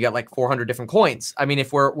into? I mean, you got like 400 different coins. I mean,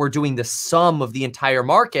 if we're doing the sum of the entire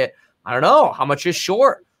market, I don't know how much is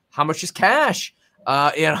short, how much is cash.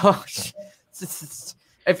 If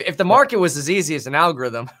the market was as easy as an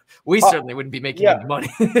algorithm, we certainly wouldn't be making any money.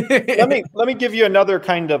 let me give you another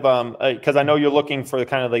kind of because I know you're looking for the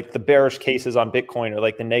kind of like the bearish cases on Bitcoin or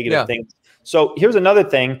like the negative things. So here's another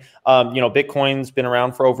thing. Bitcoin's been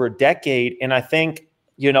around for over a decade, and I think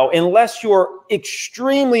unless you're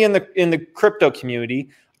extremely in the crypto community,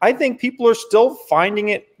 I think people are still finding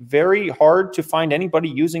it very hard to find anybody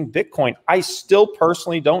using Bitcoin. I still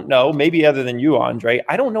personally don't know, maybe other than you, Andre,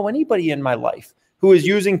 I don't know anybody in my life who is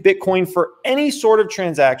using Bitcoin for any sort of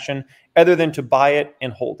transaction other than to buy it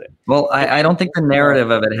and hold it. Well, I don't think the narrative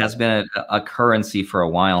of it has been a currency for a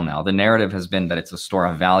while now. The narrative has been that it's a store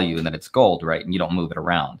of value and that it's gold, right? And you don't move it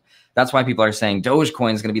around. That's why people are saying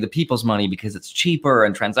Dogecoin is going to be the people's money because it's cheaper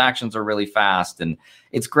and transactions are really fast and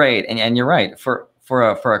it's great. And you're right. For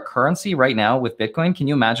a currency right now with Bitcoin, can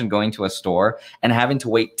you imagine going to a store and having to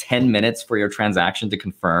wait 10 minutes for your transaction to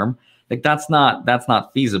confirm? Like that's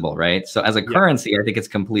not feasible, right? So as a currency, I think it's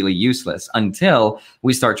completely useless until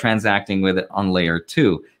we start transacting with it on layer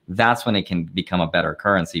 2. That's when it can become a better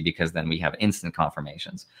currency because then we have instant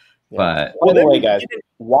confirmations. Yeah. But by the way, guys,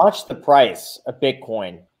 watch the price of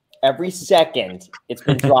Bitcoin. Every second, it's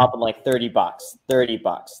been dropping like $30, $30,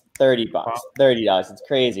 $30, $30. It's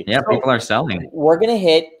crazy. Yeah, people are selling. We're gonna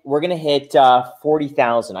hit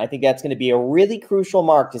 40,000. I think that's gonna be a really crucial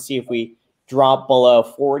mark to see if we drop below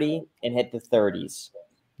 40 and hit the 30s.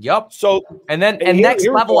 Yep. So and next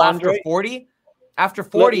level after 40,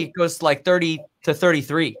 it goes to like 30 to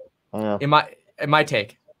 33. In my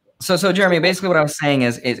take. So Jeremy, basically what I was saying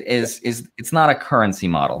is it's not a currency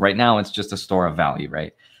model. Right now it's just a store of value,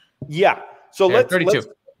 right? Yeah. So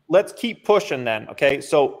let's keep pushing then. Okay.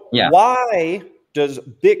 So why does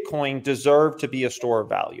Bitcoin deserve to be a store of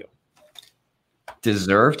value?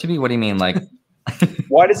 Deserve to be? What do you mean? Like,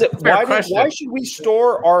 why should we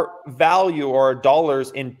store our value or our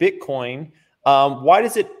dollars in Bitcoin? Why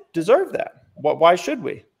does it deserve that? Why should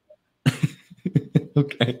we?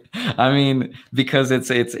 Okay. I mean, because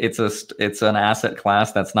it's an asset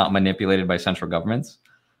class that's not manipulated by central governments.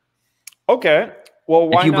 Okay. Well,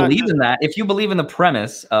 why if you not believe in that, if you believe in the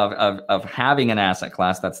premise of having an asset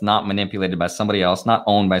class that's not manipulated by somebody else, not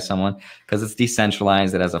owned by someone, because it's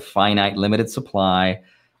decentralized, it has a finite, limited supply,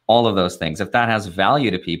 all of those things. If that has value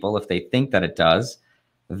to people, if they think that it does,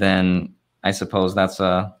 then I suppose that's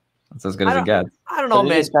as good as it gets. I don't know,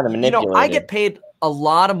 man. Kind of I get paid a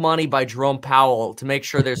lot of money by Jerome Powell to make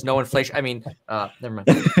sure there's no inflation. I mean, never mind.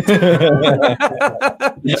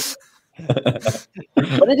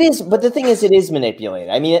 But the thing is, it is manipulated.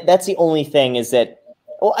 I mean, that's the only thing is that,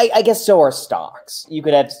 well, I guess so are stocks. You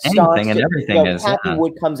could have stocks. Anything and everything is. Cathie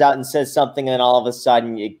Wood comes out and says something, and then all of a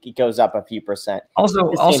sudden it goes up a few percent.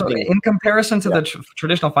 Also, in comparison to the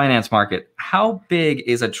traditional finance market, how big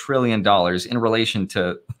is $1 trillion in relation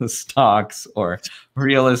to stocks or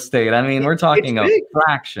real estate? I mean, we're talking a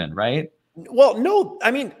fraction, right? Well, no.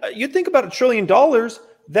 I mean, you think about $1 trillion.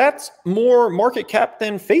 That's more market cap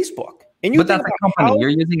than Facebook. And you but that's a company. You're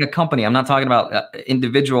using a company. I'm not talking about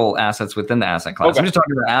individual assets within the asset class. Okay. I'm just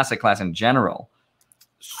talking about asset class in general.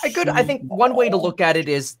 I think one way to look at it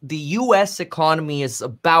is the U.S. economy is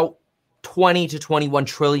about 20 to 21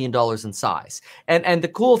 trillion dollars in size, and the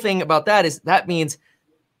cool thing about that is that means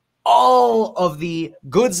all of the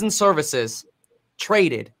goods and services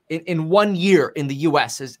traded in 1 year in the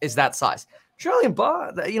U.S. is that size. $1 trillion,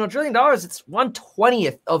 it's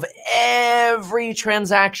 1/20th of every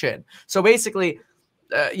transaction. So basically,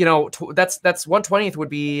 that's 1/20th would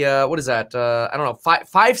be what is that? I don't know,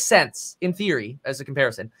 5 cents in theory as a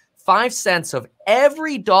comparison. 5 cents of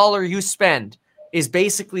every dollar you spend is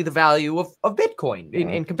basically the value of Bitcoin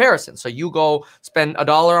in comparison. So you go spend $1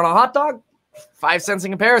 on a hot dog, 5 cents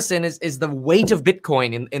in comparison is the weight of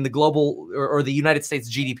Bitcoin in the global or the United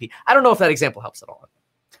States GDP. I don't know if that example helps at all.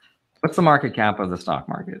 What's the market cap of the stock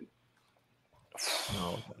market?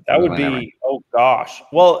 That would be, oh gosh.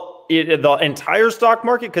 Well, the entire stock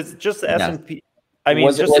market, because just the S&P. I mean,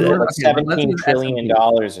 was just it like $17 trillion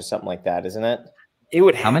or something like that, isn't it? It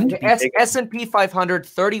would how many? S&P 500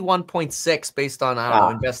 31.6 based on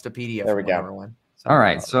Investopedia. There we go. All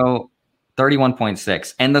right, so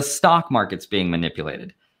 31.6, and the stock market's being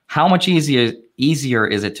manipulated. How much easier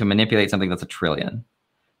is it to manipulate something that's $1 trillion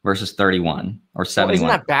versus 31 or 71? Well,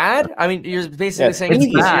 isn't that bad? I mean, you're basically saying it's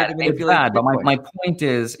easier to manipulate. It's bad, but my point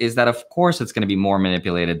is that of course it's going to be more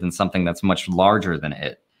manipulated than something that's much larger than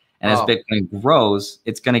it. And as Bitcoin grows,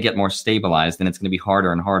 it's going to get more stabilized, and it's going to be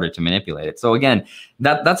harder and harder to manipulate it. So again,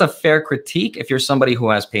 that's a fair critique if you're somebody who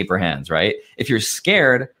has paper hands, right? If you're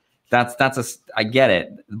scared, I get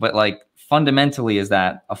it, but like fundamentally, is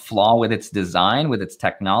that a flaw with its design, with its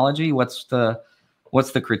technology? What's the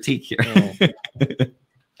critique here?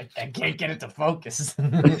 I can't get it to focus.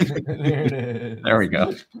 There we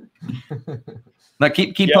go. Now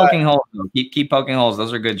keep poking holes. Keep poking holes.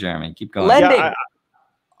 Those are good, Jeremy. Keep going. Lending.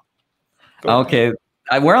 Okay,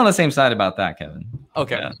 we're on the same side about that, Kevin.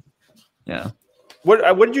 Okay. Yeah.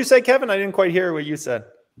 What did you say, Kevin? I didn't quite hear what you said.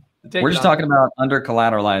 We're just talking about under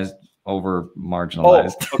collateralized over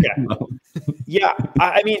marginalized. Oh, okay. Yeah,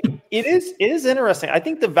 I mean, it is interesting. I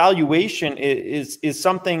think the valuation is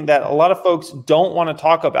something that a lot of folks don't want to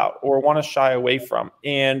talk about or want to shy away from.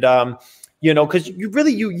 And because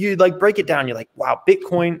you like break it down, you're like, wow,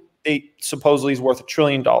 Bitcoin, it supposedly is worth $1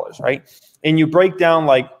 trillion, right? And you break down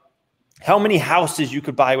like how many houses you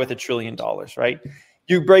could buy with $1 trillion, right?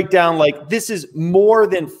 You break down like this is more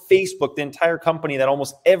than Facebook, the entire company that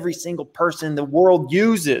almost every single person in the world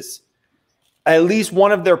uses at least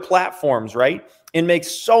one of their platforms, right? And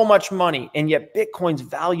makes so much money. And yet Bitcoin's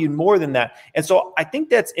valued more than that. And so I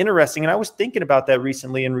think that's interesting. And I was thinking about that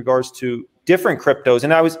recently in regards to different cryptos.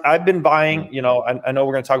 And I've been buying, I know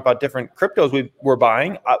we're going to talk about different cryptos we're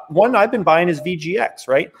buying. One I've been buying is VGX,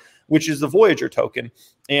 right? Which is the Voyager token.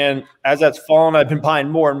 And as that's fallen, I've been buying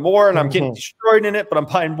more and more, and I'm getting destroyed in it, but I'm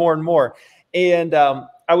buying more and more. And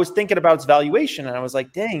I was thinking about its valuation, and I was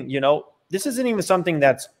like, dang, this isn't even something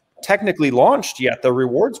that's technically launched yet, the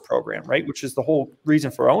rewards program, right? Which is the whole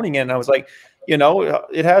reason for owning it. And I was like, it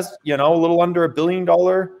has, a little under $1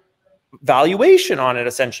 billion valuation on it,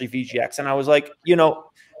 essentially, VGX. And I was like,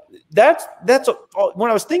 that's when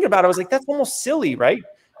I was thinking about it, I was like, that's almost silly, right?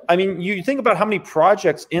 I mean, you think about how many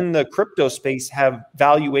projects in the crypto space have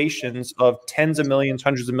valuations of tens of millions,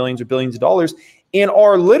 hundreds of millions, or billions of dollars, and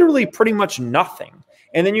are literally pretty much nothing.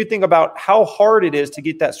 And then you think about how hard it is to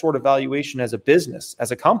get that sort of valuation as a business, as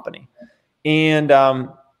a company. And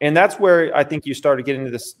that's where I think you started getting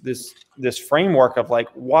into this framework of like,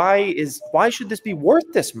 why should this be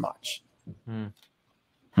worth this much?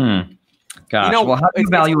 Gosh. Well, how do you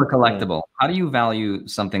value a collectible? How do you value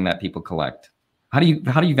something that people collect? How do you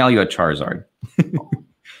value a Charizard?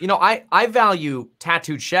 I value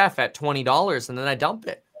Tattooed Chef at $20, and then I dump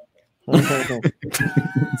it. We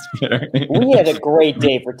had a great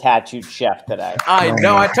day for Tattooed Chef today. I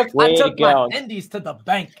know. I took my Indies to the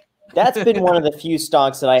bank. That's been one of the few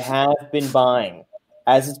stocks that I have been buying.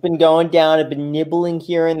 As it's been going down, I've been nibbling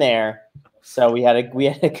here and there. So we had a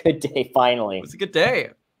good day finally. It was a good day.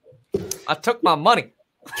 I took my money.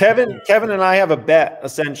 Kevin and I have a bet.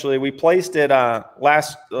 Essentially, we placed it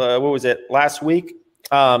last week.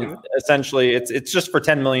 Essentially, it's just for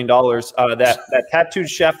 $10 million. That Tattooed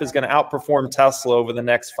Chef is going to outperform Tesla over the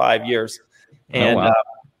next 5 years, and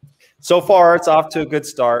so far it's off to a good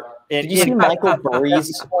start. And did you see Michael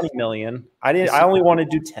Burry's $20 million? I only want to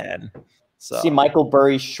do 10. So see Michael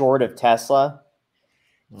Burry's short of Tesla.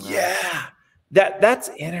 Yeah,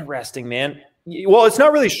 that's interesting, man. Well, it's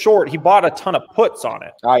not really short. He bought a ton of puts on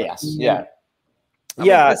it. Oh, yes. Yeah.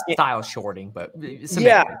 It's style shorting, but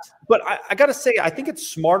semantics. But I got to say, I think it's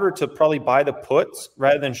smarter to probably buy the puts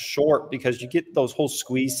rather than short, because you get those whole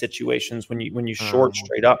squeeze situations when you short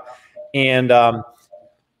straight up. And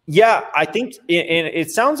I think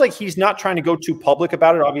it sounds like he's not trying to go too public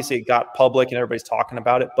about it. Obviously, it got public and everybody's talking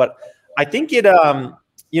about it, but I think it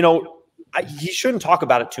he shouldn't talk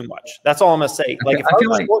about it too much. That's all I'm gonna say. Like, if I feel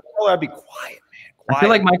like I'd be quiet. I feel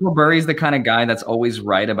like Michael Burry's the kind of guy that's always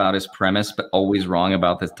right about his premise, but always wrong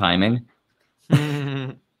about the timing.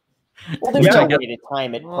 Well, there's no way to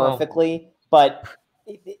time it perfectly, but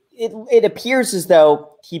it appears as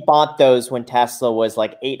though he bought those when Tesla was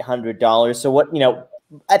like $800. So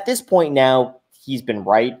at this point now, he's been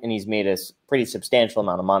right, and he's made a pretty substantial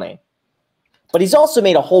amount of money. But he's also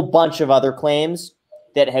made a whole bunch of other claims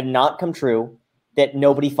that have not come true that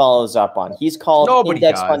nobody follows up on. He's called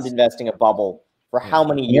index fund investing a bubble for how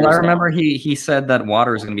many years? I remember he said that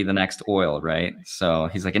water is going to be the next oil, right? So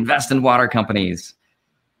he's like, invest in water companies.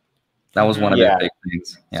 That was one of the big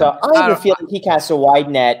things. Yeah. So I have a feeling he casts a wide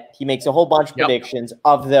net. He makes a whole bunch of predictions.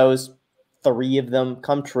 Of those, 3 of them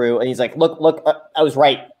come true. And he's like, look, I was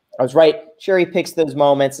right. Sure, he picks those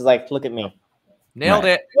moments. He's like, look at me. Nailed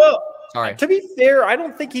it. Well, sorry. To be fair, I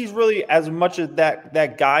don't think he's really as much as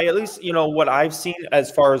that guy, at least, what I've seen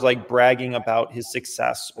as far as like bragging about his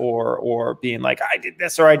success or being like, I did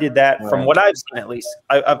this or I did that. Right. From what I've seen, at least.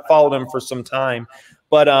 I've followed him for some time.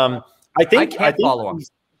 But I think follow him.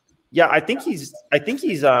 Yeah, I think he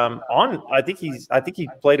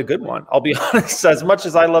played a good one. I'll be honest. As much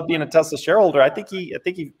as I love being a Tesla shareholder, I think he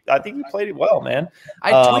played it well, man.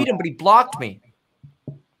 I tweeted him, but he blocked me.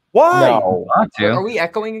 Why? No. Are we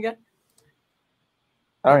echoing again?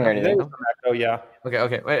 I don't hear anything. Oh yeah.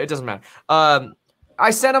 Okay. It doesn't matter.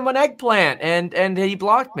 I sent him an eggplant and he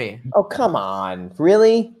blocked me. Oh, come on.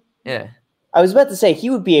 Really? Yeah. I was about to say he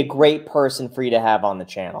would be a great person for you to have on the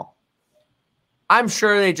channel. I'm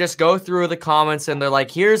sure they just go through the comments and they're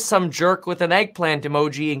like, here's some jerk with an eggplant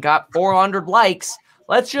emoji and got 400 likes.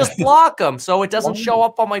 Let's just block him so it doesn't show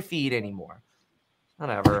up on my feed anymore.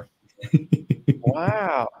 Whatever.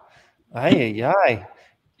 Wow. Aye.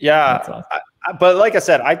 Yeah. Awesome. But like I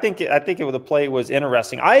said, I think the play was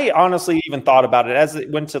interesting. I honestly even thought about it as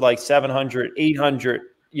it went to like 700, 800,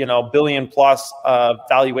 billion plus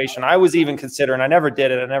valuation. I was even considering, I never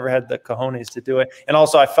did it. I never had the cojones to do it. And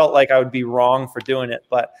also I felt like I would be wrong for doing it.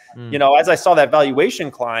 But, as I saw that valuation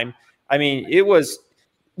climb, I mean,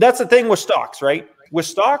 that's the thing with stocks, right? With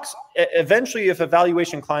stocks, eventually, if a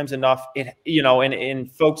valuation climbs enough, and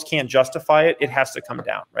folks can't justify it, it has to come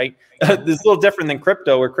down, right? It's a little different than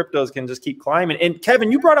crypto, where cryptos can just keep climbing. And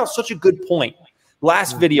Kevin, you brought out such a good point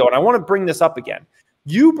last video, and I want to bring this up again.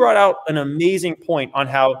 You brought out an amazing point on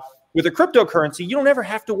how with a cryptocurrency, you don't ever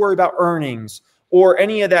have to worry about earnings or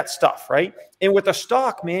any of that stuff, right? And with a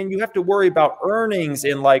stock, man, you have to worry about earnings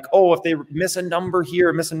and like, if they miss a number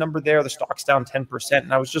here, miss a number there, the stock's down 10%.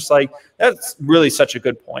 And I was just like, that's really such a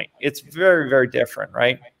good point. It's very, very different,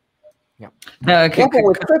 right? Yeah. But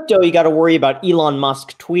with crypto, you got to worry about Elon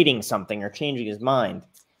Musk tweeting something or changing his mind.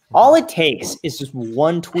 All it takes is just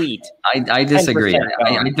one tweet. I disagree.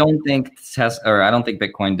 I don't think I don't think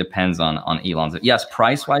Bitcoin depends on Elon's. Yes,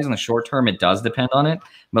 price wise in the short term it does depend on it,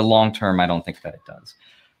 but long term I don't think that it does.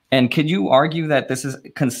 And could you argue that this is,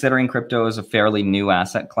 considering crypto as a fairly new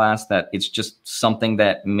asset class, that it's just something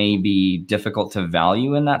that may be difficult to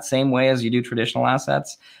value in that same way as you do traditional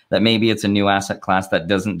assets? That maybe it's a new asset class that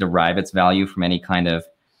doesn't derive its value from any kind of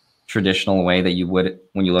traditional way that you would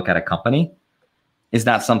when you look at a company? Is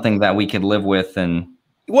that something that we could live with? And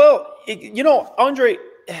Andre,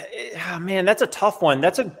 man, that's a tough one.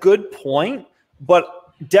 That's a good point,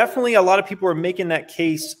 but definitely a lot of people are making that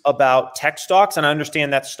case about tech stocks, and I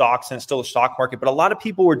understand that stocks and it's still a stock market, but a lot of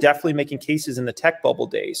people were definitely making cases in the tech bubble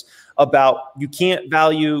days about you can't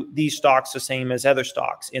value these stocks the same as other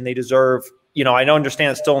stocks, and they deserve, I don't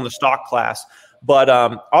understand it's still in the stock class, but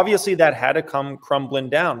obviously that had to come crumbling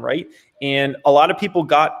down, right? And a lot of people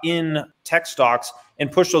got in tech stocks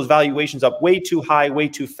and pushed those valuations up way too high, way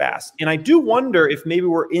too fast. And I do wonder if maybe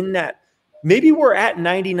we're at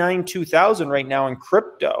 99, 2000 right now in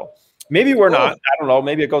crypto. Maybe we're not. I don't know.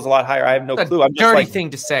 Maybe it goes a lot higher. I have no clue. I'm just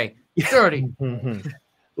thing to say. Dirty.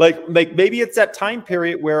 like maybe it's that time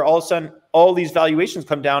period where all of a sudden all these valuations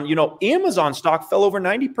come down. Amazon stock fell over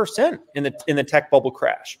 90% in the tech bubble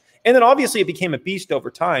crash. And then obviously it became a beast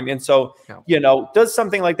over time. And so, does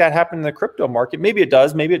something like that happen in the crypto market? Maybe it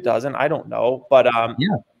does, maybe it doesn't. I don't know. But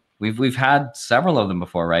yeah, we've had several of them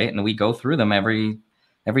before, right? And we go through them every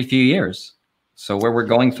few years. So where we're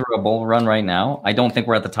going through a bull run right now, I don't think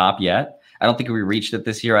we're at the top yet. I don't think we reached it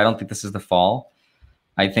this year. I don't think this is the fall.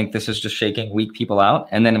 I think this is just shaking weak people out,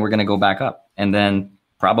 and then we're going to go back up, and then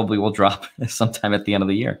probably will drop sometime at the end of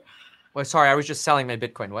the year. Well, sorry, I was just selling my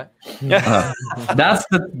Bitcoin. What?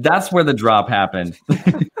 That's where the drop happened.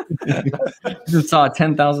 Just saw a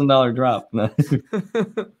 $10,000 drop.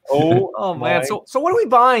 Oh man! So what are we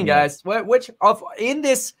buying, guys? Which of in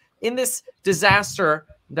this disaster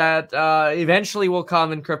that eventually will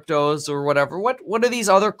come in cryptos or whatever? What are these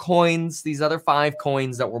other coins? These other 5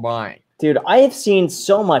 coins that we're buying? Dude, I have seen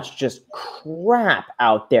so much just crap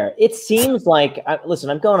out there. It seems like,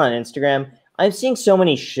 listen, I'm going on Instagram. I'm seeing so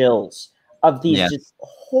many shills of these just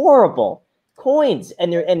horrible coins,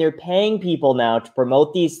 and they're paying people now to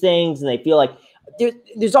promote these things, and they feel like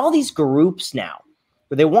there's all these groups now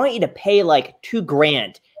where they want you to pay like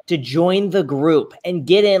 $2,000 to join the group and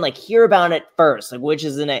get in, like hear about it first, like which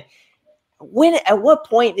is at what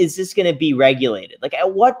point is this going to be regulated? Like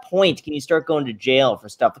at what point can you start going to jail for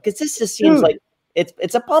stuff? Because this just seems like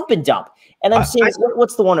it's a pump and dump. And I'm seeing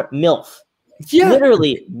what's the one MILF? Yeah,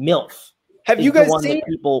 literally MILF. Have you guys seen that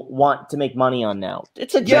people want to make money on now?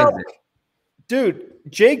 It's a joke. Dude,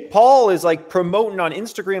 Jake Paul is like promoting on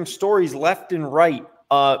Instagram stories left and right.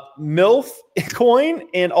 MILF coin,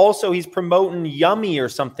 and also he's promoting Yummy or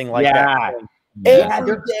something like that.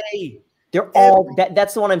 Every day. They're all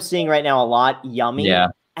that's the one I'm seeing right now a lot. Yummy. Yeah.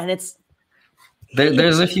 And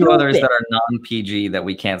there's a few others that are non-PG that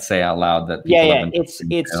we can't say out loud that people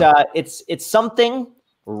it's something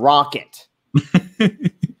rocket.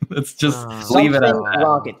 Let's just leave it at that.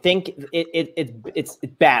 Rocket. Think it's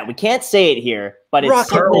bad. We can't say it here, but it's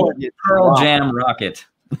Pearl Jam rocket.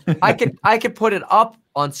 I could put it up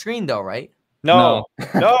on screen though, right? No.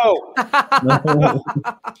 Don't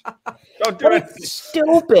do it. It's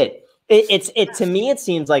stupid. It to me, it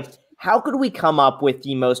seems like, how could we come up with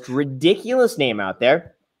the most ridiculous name out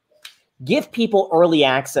there, give people early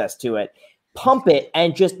access to it, pump it,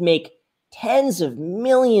 and just make tens of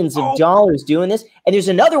millions of dollars doing this? And there's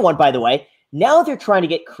another one, by the way. Now they're trying to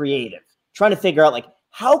get creative, trying to figure out, like,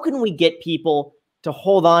 how can we get people to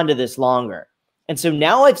hold on to this longer? And so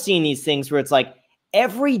now I've seen these things where it's like,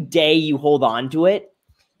 every day you hold on to it,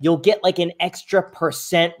 you'll get like an extra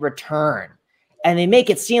 % return. And they make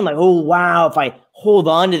it seem like, oh, wow, if I hold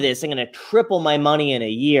on to this, I'm going to triple my money in a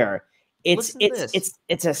year. It's a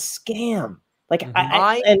scam. Like,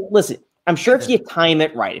 and listen, I'm sure if you time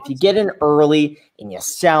it right, if you get in early and you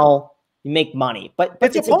sell, you make money. But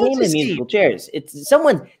it's a game of musical chairs. It's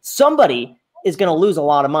somebody is going to lose a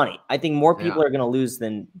lot of money. I think more people are going to lose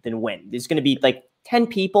than win. There's going to be like 10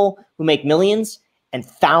 people who make millions, and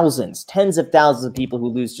tens of thousands of people who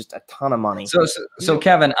lose just a ton of money. So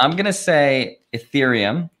Kevin, I'm gonna say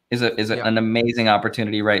Ethereum is an amazing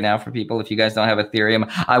opportunity right now for people. If you guys don't have Ethereum,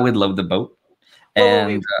 I would load the boat.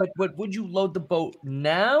 And but would you load the boat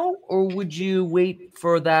now, or would you wait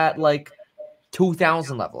for that like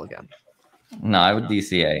 2,000 level again? No, I would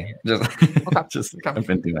DCA. Just I've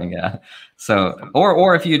been doing, So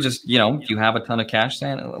or if you just if you have a ton of cash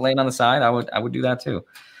laying on the side, I would do that too.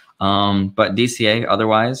 But DCA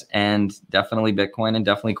otherwise, and definitely Bitcoin and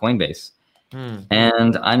definitely Coinbase.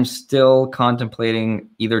 And I'm still contemplating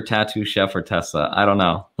either Tattoo Chef or Tesla. I don't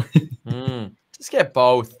know. Just get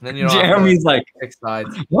both. Then you know. Jeremy's like, pick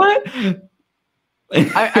sides. What?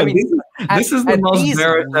 I mean, this is the most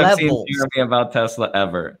bearish I've seen Jeremy about Tesla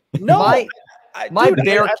ever. No, my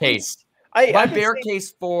bear case. My bear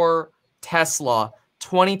case for Tesla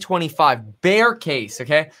 2025. Bear case,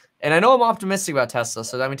 okay? And I know I'm optimistic about Tesla,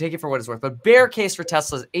 so I mean, take it for what it's worth. But bear case for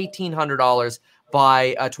Tesla is $1,800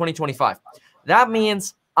 by 2025. That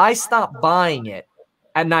means I stop buying it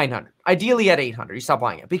at 900. Ideally at 800, you stop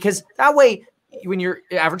buying it, because that way, when you're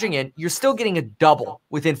averaging in, you're still getting a double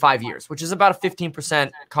within 5 years, which is about a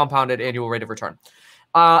 15% compounded annual rate of return.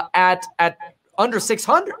 At under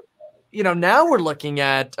 600, now we're looking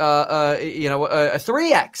at a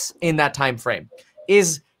 3x in that time frame.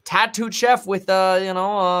 Is Tattooed Chef with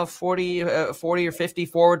 40 or 50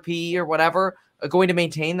 forward PE or whatever going to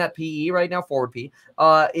maintain that PE right now, forward PE,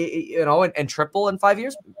 and triple in 5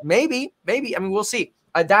 years? Maybe. I mean, we'll see.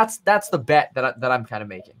 That's the bet that I'm kind of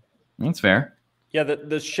making. That's fair. Yeah,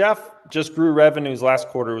 the Chef just grew revenues last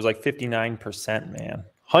quarter. It was like 59%, man.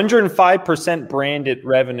 105% branded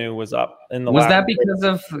revenue was up in the. Was that because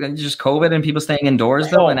of just COVID and people staying indoors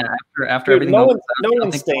though? And after everything, no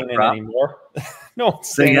one's staying in anymore. No one's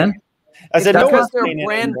staying in. I said no one's staying in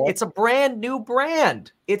anymore. It's a brand new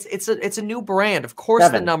brand. It's a new brand. Of course,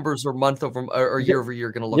 the numbers are month over or year over year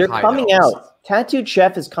going to look high. They're coming out. Tattooed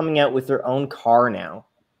Chef is coming out with their own car now.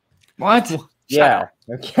 What? Yeah.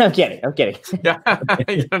 Okay, I'm kidding.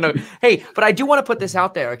 I don't know. Hey, but I do want to put this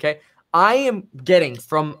out there, okay? I am getting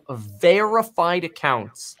from verified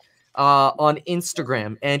accounts on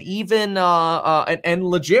Instagram and even and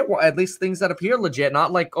legit, at least things that appear legit,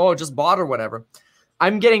 not like, oh, just bot or whatever.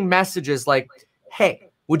 I'm getting messages like, hey,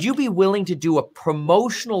 would you be willing to do a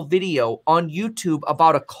promotional video on YouTube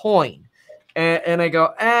about a coin? And I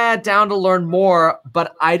go, down to learn more,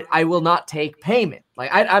 but I will not take payment. Like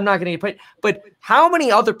I'm not going to get paid. But how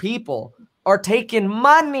many other people are taking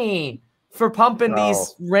money for pumping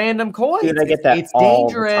these random coins? Dude, I get that it's all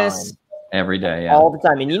dangerous. the time. Every day, yeah. All the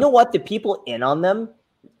time. And you know what? The people in on them,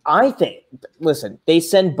 I think, listen, they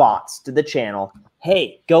send bots to the channel.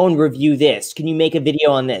 Hey, go and review this. Can you make a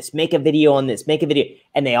video on this? Make a video on this. Make a video.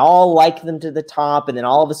 And they all like them to the top. And then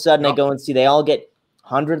all of a sudden I go and see they all get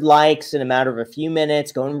 100 likes in a matter of a few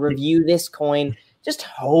minutes. Go and review this coin. Just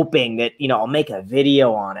hoping that, I'll make a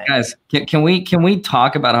video on it. Guys, can we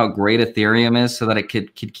talk about how great Ethereum is so that it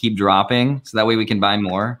could keep dropping so that way we can buy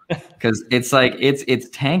more? Because it's like it's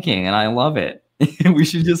tanking and I love it. We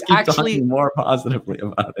should just keep talking more positively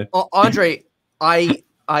about it. Andre, I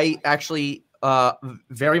actually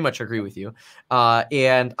very much agree with you.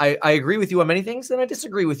 And I agree with you on many things and I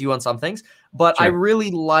disagree with you on some things. But sure. I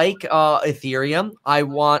really like Ethereum. I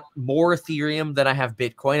want more Ethereum than I have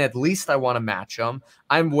Bitcoin. At least I want to match them.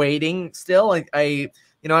 I'm waiting still. I'm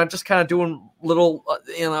just kind of doing little,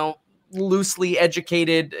 loosely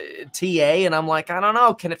educated TA. And I'm like, I don't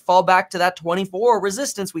know. Can it fall back to that 24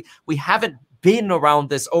 resistance? We haven't been around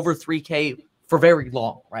this over 3K for very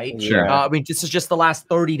long, right? Sure. This is just the last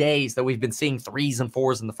 30 days that we've been seeing 3s and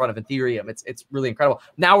 4s in the front of Ethereum. It's really incredible.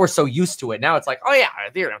 Now we're so used to it. Now it's like, oh yeah,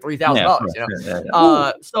 Ethereum,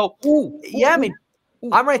 $3,000.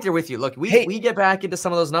 I'm right there with you. Look, we get back into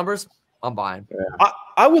some of those numbers. I'm buying.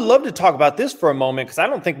 I would love to talk about this for a moment because I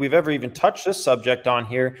don't think we've ever even touched this subject on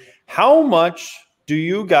here. How much do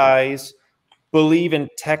you guys believe in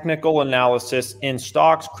technical analysis in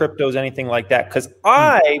stocks, cryptos, anything like that? Because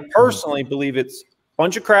I personally believe it's a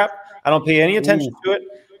bunch of crap. I don't pay any attention to it.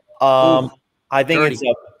 I think it's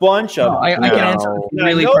a bunch of. I can answer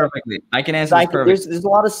really perfectly. I can answer this perfectly. There's a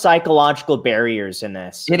lot of psychological barriers in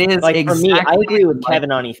this. It is like for me. I agree with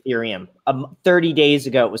Kevin on Ethereum. 30 days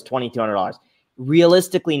ago, it was $2,200.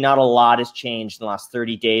 Realistically, not a lot has changed in the last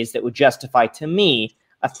 30 days that would justify to me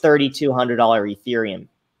a $3,200 Ethereum.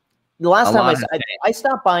 The last time I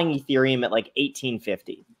stopped buying Ethereum at like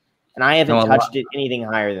 $1,850, and I haven't touched anything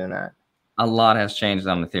higher than that. A lot has changed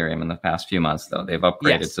on Ethereum in the past few months, though. They've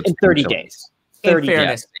upgraded substantially. In 30 days. 30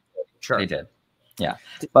 days. Sure. They did. Yeah.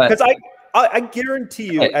 Because I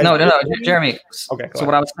guarantee you. No, Jeremy. Okay. So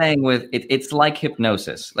what I was saying with it's like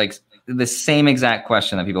hypnosis. Like the same exact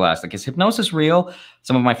question that people ask. Like, is hypnosis real?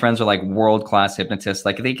 Some of my friends are like world-class hypnotists.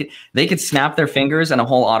 Like they could snap their fingers and a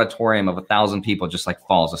whole auditorium of 1,000 people just like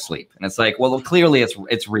falls asleep. And it's like, well, clearly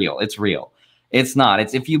it's real. It's real. It's not.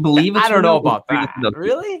 It's if you believe it's I don't know about that.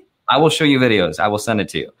 Really? I will show you videos. I will send it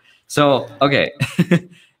to you. So, okay.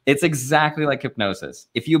 It's exactly like hypnosis.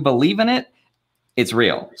 If you believe in it, it's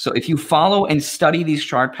real. So if you follow and study these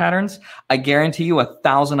chart patterns, I guarantee you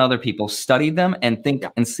 1,000 other people studied them and think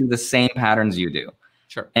and see the same patterns you do.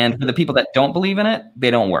 Sure. And for the people that don't believe in it, they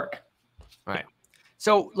don't work. Right.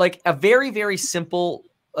 So like a very, very simple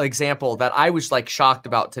example that I was like shocked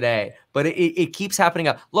about today, but it keeps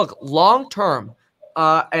happening. Look, long term,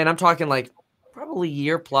 and I'm talking like probably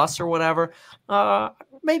year plus or whatever,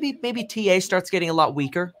 maybe TA starts getting a lot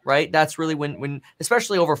weaker, right? That's really when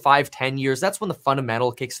especially over 5-10 years, that's when the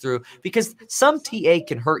fundamental kicks through, because some TA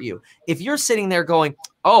can hurt you. If you're sitting there going,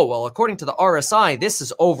 oh, well, according to the RSI, this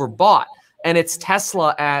is overbought, and it's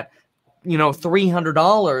Tesla at,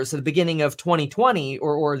 $300 at the beginning of 2020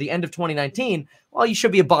 or the end of 2019, well, you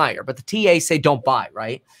should be a buyer. But the TA say don't buy,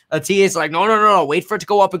 right? The TA is like, no, wait for it to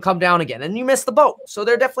go up and come down again. And you miss the boat. So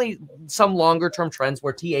there are definitely some longer term trends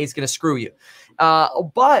where TA is going to screw you.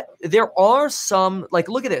 But there are some, like,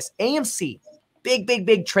 look at this. AMC,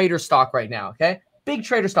 big trader stock right now, okay? Big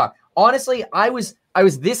trader stock. Honestly, I was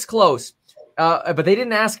this close, but they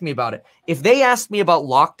didn't ask me about it. If they asked me about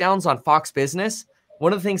lockdowns on Fox Business,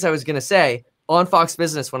 one of the things I was going to say on Fox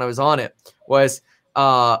Business when I was on it was,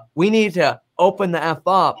 we need to open the F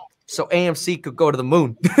up so AMC could go to the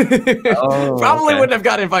moon. Probably wouldn't have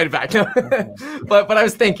got invited back. but I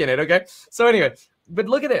was thinking it, okay? So anyway, but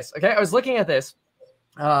look at this, okay? I was looking at this.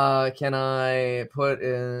 Can I put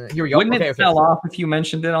in... Here we go. Wouldn't it sell off if you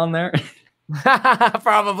mentioned it on there?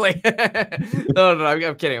 Probably. No,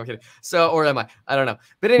 I'm kidding. So, or am I? I don't know.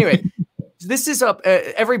 But anyway... This is up.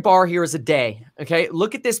 Every bar here is a day. Okay,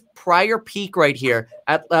 look at this prior peak right here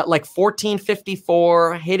at like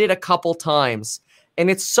 1454. Hit it a couple times, and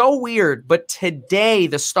it's so weird. But today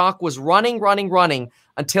the stock was running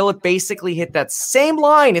until it basically hit that same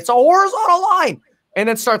line. It's a horizontal line, and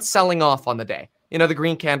then starts selling off on the day. The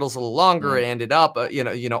green candle's a little longer. It ended up,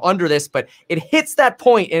 under this, but it hits that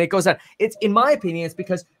point and it goes down. It's, in my opinion, it's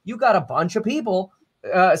because you got a bunch of people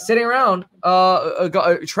sitting around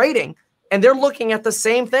trading, and they're looking at the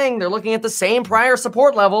same thing. They're looking at the same prior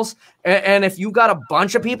support levels. And if you got a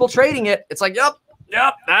bunch of people trading it, it's like, yep,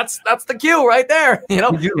 that's the cue right there.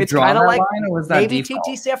 It's kind of like maybe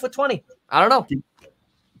TTCF with 20. I don't know.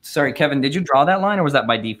 Sorry, Kevin, did you draw that line or was that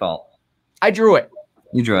by default? I drew it.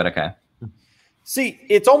 You drew it, okay. See,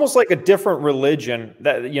 it's almost like a different religion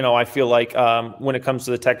that, I feel like when it comes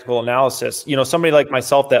to the technical analysis, somebody like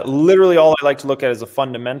myself that literally all I like to look at is the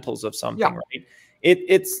fundamentals of something, right?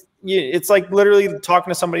 It's like literally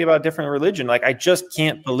talking to somebody about a different religion. Like, I just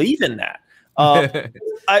can't believe in that.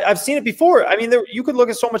 I've seen it before. I mean, you could look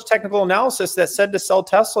at so much technical analysis that said to sell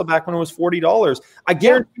Tesla back when it was $40. I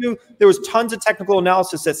guarantee you there was tons of technical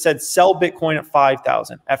analysis that said sell Bitcoin at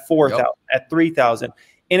 5,000, at 4,000, at 3,000.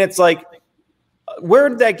 And it's like, where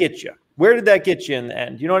did that get you? Where did that get you in the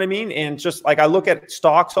end? You know what I mean? And just like, I look at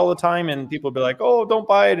stocks all the time and people be like, oh, don't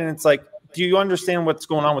buy it. And it's like, do you understand what's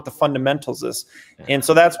going on with the fundamentals of this? And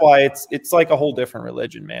so that's why it's like a whole different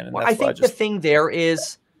religion, man. And I think the thing there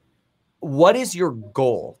is, what is your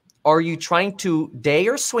goal? Are you trying to day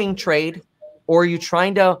or swing trade, or are you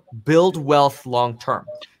trying to build wealth long term?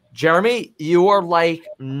 Jeremy, you are like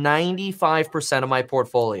 95% of my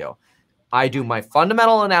portfolio. I do my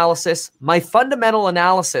fundamental analysis. My fundamental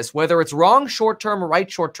analysis, whether it's wrong short-term or right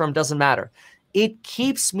short-term, doesn't matter. It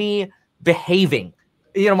keeps me behaving.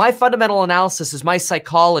 My fundamental analysis is my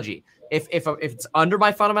psychology. If it's under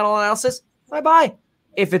my fundamental analysis, I buy.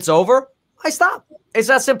 If it's over, I stop. It's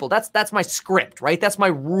that simple. That's my script, right? That's my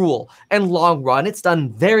rule. And long run, it's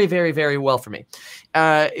done very, very, very well for me.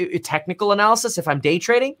 Technical analysis, if I'm day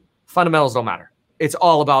trading, fundamentals don't matter. It's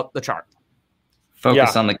all about the chart.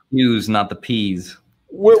 Focus on the Q's, not the P's.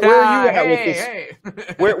 Where are you at with this?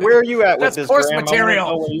 Where are you at with this, course Graham? material.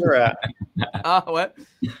 I want to know where you're at. What?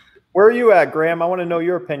 Where are you at, Graham? I want to know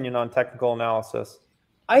your opinion on technical analysis.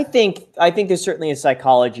 I think there's certainly a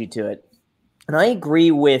psychology to it. And I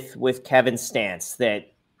agree with Kevin's stance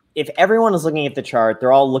that if everyone is looking at the chart,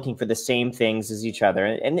 they're all looking for the same things as each other.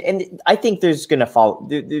 And I think there's going to follow,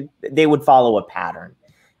 they would follow a pattern.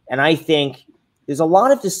 And I think there's a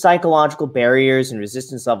lot of the psychological barriers and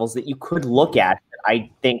resistance levels that you could look at that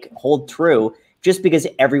I think hold true just because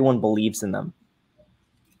everyone believes in them.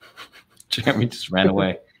 Jeremy just ran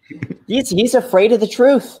away. He's afraid of the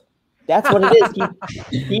truth. That's what it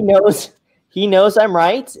is. He knows I'm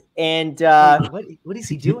right. And what is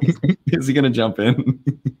he doing? Is he going to jump in?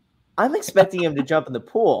 I'm expecting him to jump in the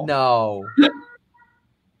pool. No.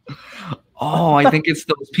 Oh, I think it's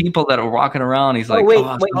those people that are walking around. He's like, wait,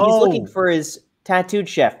 he's looking for his tattooed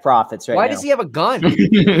chef profits right now. Why does he have a gun?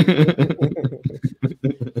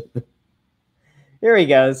 Here he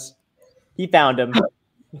goes. He found him.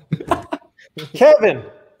 Kevin,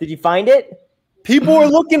 did you find it? People are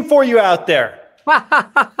looking for you out there.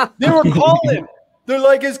 They were calling. They're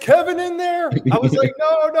like, is Kevin in there? I was like,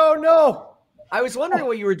 no. I was wondering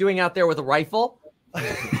what you were doing out there with a rifle.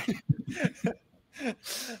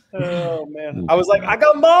 Oh, man. I was like, I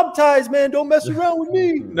got mob ties, man. Don't mess around with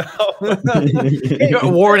me. No.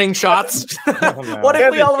 Warning shots. What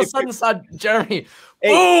if we all of a sudden saw Jeremy?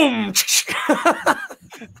 Boom!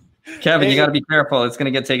 Kevin, you got to be careful. It's going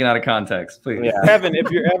to get taken out of context, please. Yeah. Kevin, if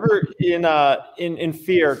you're ever in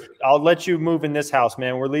fear, I'll let you move in this house,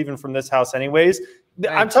 man. We're leaving from this house anyways.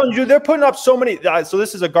 I'm telling you, they're putting up so many. So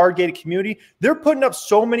this is a guard-gated community. They're putting up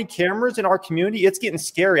so many cameras in our community. It's getting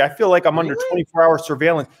scary. I feel like I'm under 24-hour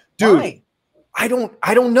surveillance, dude. Why? I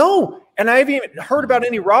don't know, and I haven't even heard about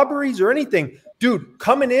any robberies or anything, dude.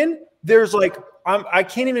 Coming in, there's like I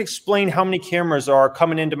can't even explain how many cameras are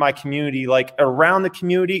coming into my community, like around the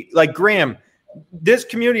community. Like, Graham, this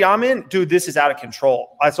community I'm in, dude, this is out of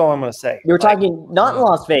control. That's all I'm going to say. You're talking not in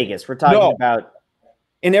Las Vegas. We're talking about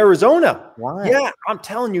in Arizona. Why? Yeah, I'm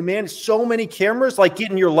telling you, man, so many cameras, like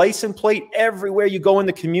getting your license plate everywhere you go in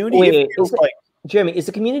the community. Wait, Jeremy, is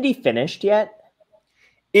the community finished yet?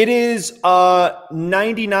 It is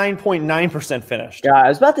 99.9% finished. Yeah, I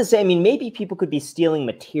was about to say, I mean, maybe people could be stealing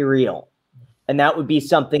material. And that would be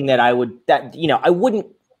something that that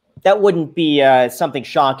wouldn't be something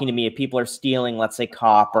shocking to me if people are stealing, let's say,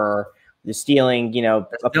 copper. They're stealing,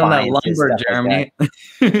 appliances, lumber, Jeremy. Like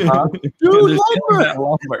huh? Dude,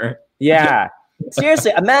 lumber. Yeah.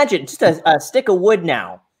 Seriously, imagine just a stick of wood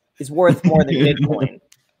now is worth more than Bitcoin.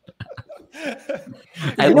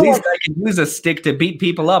 At least I can use a stick to beat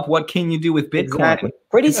people up. What can you do with Bitcoin? Exactly.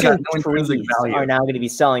 Pretty soon, no intrinsic trees value. are now going to be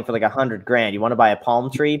selling for like $100,000. You want to buy a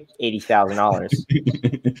palm tree?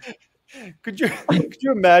 $80,000. Could you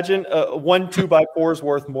imagine 1 2x4 is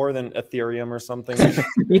worth more than Ethereum or something?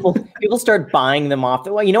 people start buying them off.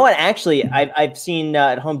 Well, you know what? Actually, I've seen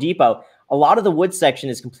at Home Depot, a lot of the wood section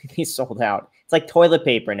is completely sold out. It's like toilet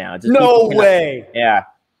paper now. Just No way. Yeah.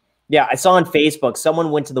 Yeah. I saw on Facebook,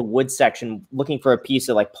 someone went to the wood section looking for a piece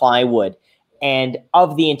of like plywood. And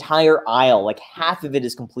of the entire aisle, like half of it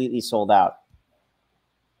is completely sold out.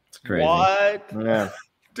 It's crazy. What? Yeah.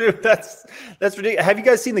 Dude, that's ridiculous. Have you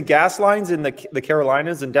guys seen the gas lines in the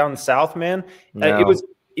Carolinas and down south, man? No. It's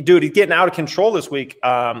getting out of control this week.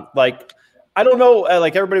 Like, I don't know,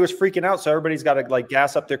 like everybody was freaking out, so everybody's got to like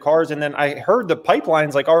gas up their cars. And then I heard the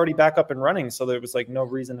pipeline's like already back up and running, so there was like no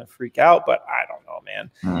reason to freak out. But I don't know,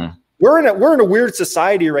 man. We're in a weird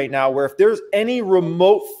society right now where if there's any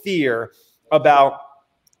remote fear about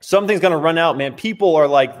something's going to run out, man, people are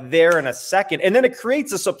like there in a second. And then it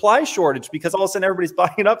creates a supply shortage because all of a sudden everybody's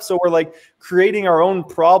buying it up. So we're like creating our own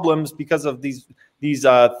problems because of these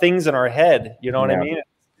things in our head. You know what I mean?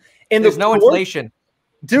 And there's no inflation.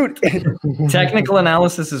 Dude. Technical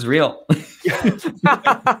analysis is real.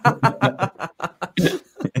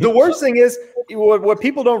 The worst thing is what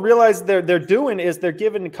people don't realize they're doing is they're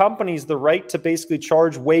giving companies the right to basically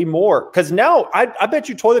charge way more. Because now I bet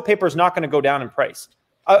you toilet paper is not going to go down in price.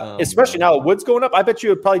 Especially now the wood's going up. I bet you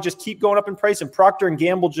would probably just keep going up in price, and Procter &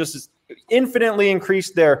 Gamble just infinitely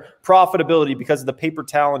increased their profitability because of the paper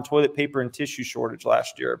towel and toilet paper and tissue shortage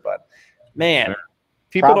last year. But man,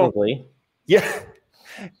 people don't. Yeah.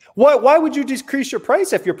 Why would you decrease your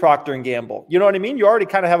price if you're Procter & Gamble? You know what I mean? You already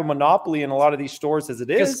kind of have a monopoly in a lot of these stores as it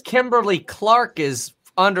is. Because Kimberly Clark is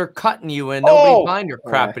undercutting you and nobody's buying your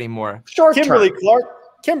crap anymore.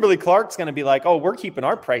 Kimberly Clark's going to be like, oh, we're keeping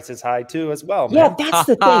our prices high too as well, man. Yeah, that's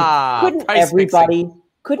the thing.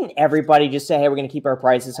 Couldn't everybody just say, hey, we're going to keep our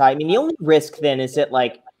prices high? I mean, the only risk then is that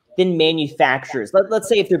like then manufacturers, let's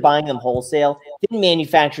say if they're buying them wholesale, then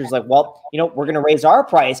manufacturers like, well, you know, we're going to raise our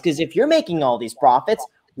price because if you're making all these profits,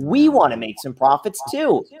 we want to make some profits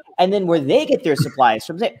too. And then where they get their supplies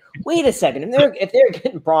from, say, wait a second, if they're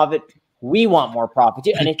getting profit, we want more profit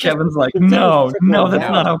too. And Kevin's like, no, that's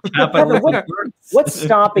not how capitalism works. What's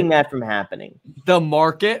stopping that from happening? The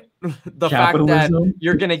market, the fact that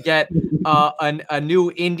you're going to get a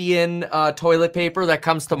new Indian toilet paper that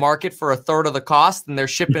comes to market for a third of the cost, and they're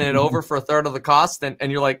shipping it over for a third of the cost,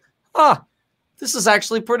 and you're like, this is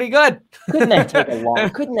actually pretty good. Couldn't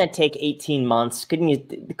that take 18 months?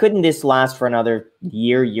 Couldn't this last for another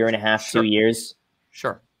year and a half, 2 years?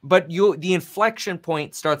 Sure. But the inflection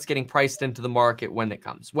point starts getting priced into the market when it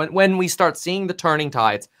comes. When we start seeing the turning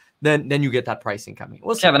tides, then you get that pricing coming.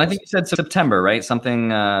 Kevin, I think you said September, right? Something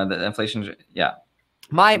the inflation. Yeah.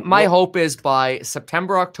 My hope is by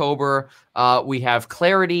September, October, we have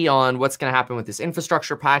clarity on what's going to happen with this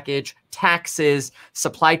infrastructure package, taxes,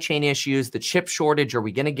 supply chain issues, the chip shortage. Are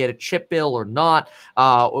we going to get a chip bill or not?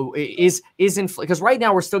 Because right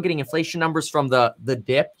now we're still getting inflation numbers from the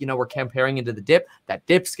dip. You know, we're comparing into the dip. That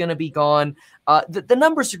dip's going to be gone. The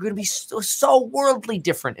numbers are going to be so worldly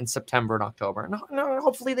different in September and October. And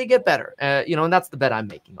hopefully they get better. And that's the bet I'm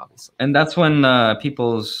making, obviously. And that's when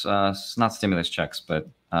people's not stimulus checks, but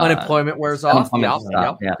unemployment wears off.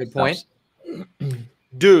 Yeah, good point.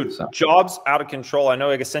 Dude, jobs out of control. I know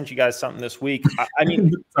I sent you guys something this week. I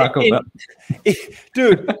mean,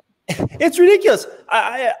 dude, it's ridiculous.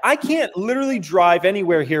 I can't literally drive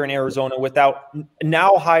anywhere here in Arizona without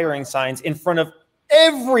now hiring signs in front of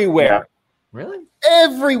everywhere. Yeah. Really?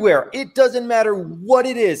 Everywhere. It doesn't matter what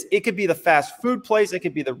it is. It could be the fast food place. It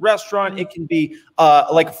could be the restaurant. It can be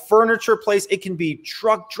like a furniture place. It can be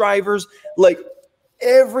truck drivers. Like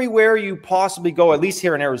everywhere you possibly go, at least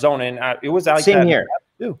here in Arizona. And it was like same here.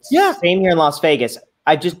 Yeah. Same here in Las Vegas.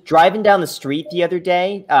 I just driving down the street the other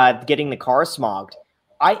day, getting the car smogged.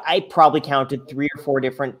 I probably counted 3 or 4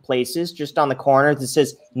 different places just on the corner that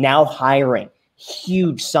says now hiring.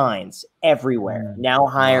 Huge signs everywhere. Now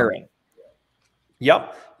hiring.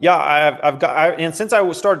 Yep. Yeah. And since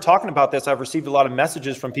I started talking about this, I've received a lot of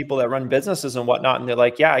messages from people that run businesses and whatnot. And they're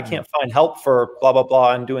like, yeah, I can't find help for blah, blah,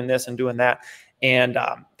 blah, and doing this and doing that. And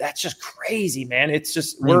that's just crazy, man. It's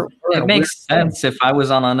just, it makes sense. If I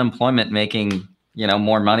was on unemployment making,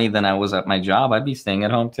 more money than I was at my job, I'd be staying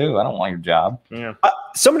at home too. I don't want your job. Yeah.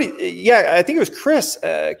 I think it was Chris.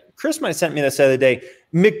 Chris might have sent me this the other day.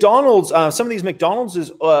 McDonald's, some of these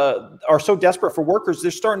McDonald's are so desperate for workers,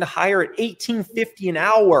 they're starting to hire at $18.50 an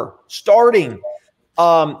hour starting.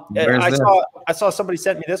 I saw somebody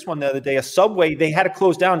sent me this one the other day. A Subway, they had to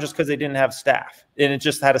close down just because they didn't have staff, and it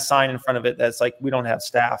just had a sign in front of it that's like, we don't have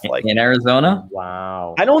staff. Like in Arizona.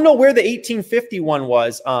 Wow. I don't know where the 1850 one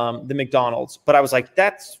was, the McDonald's, but I was like,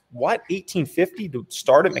 that's what, 1850 to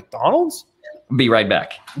start at McDonald's? Be right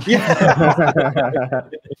back. Yeah.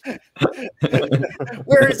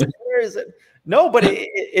 Where is it? No, but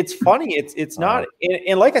it's funny. It's not,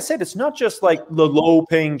 and like I said, it's not just like the low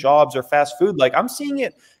paying jobs or fast food. Like I'm seeing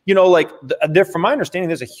it, like from my understanding,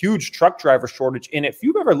 there's a huge truck driver shortage. And if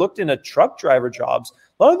you've ever looked into truck driver jobs,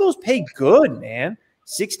 a lot of those pay good, man.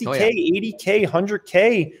 60K, 80K,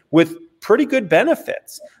 100K with pretty good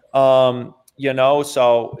benefits.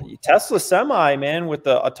 So Tesla Semi, man, with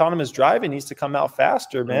the autonomous driving needs to come out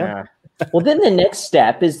faster, man. Yeah. Well, then the next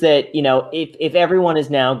step is that, if everyone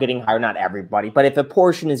is now getting hired, not everybody, but if a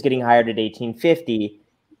portion is getting hired at 1850,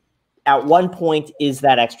 at one point is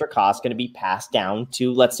that extra cost going to be passed down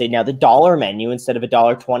to, let's say now the dollar menu instead of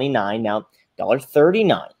 $1.29, now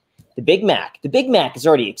 $1.39. The Big Mac is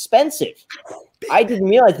already expensive. I didn't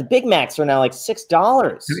realize the Big Macs are now like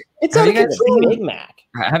 $6. It's not a Big Mac.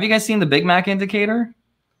 Have you guys seen the Big Mac indicator?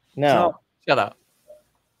 No. Shut up.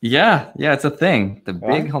 Yeah, it's a thing. The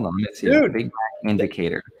big, hold on, let's see. Dude. Big Mac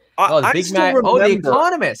indicator. The Big Mac. The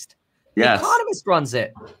Economist. Yes. The Economist runs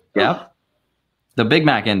it. Yep. The Big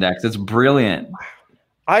Mac index. It's brilliant.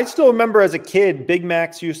 I still remember as a kid, Big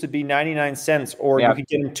Macs used to be 99 cents, or you could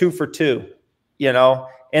get them 2 for $2,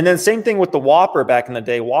 And then same thing with the Whopper back in the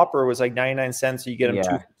day. Whopper was like 99 cents, so you get them 2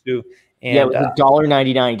 for $2. And, it was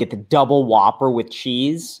 $1.99. You get the double Whopper with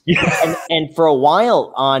cheese. Yeah. And for a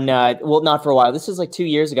while not for a while. This is like 2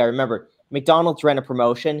 years ago. I remember McDonald's ran a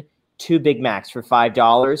promotion, 2 Big Macs for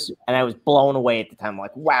 $5, and I was blown away at the time. I'm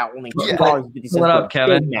like, wow, only $2.50 Pull it up,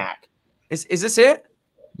 Kevin. Big Mac. Is this it?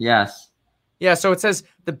 Yes. Yeah, so it says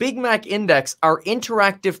the Big Mac Index, our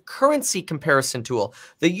interactive currency comparison tool.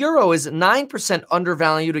 The euro is 9%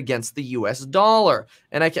 undervalued against the US dollar.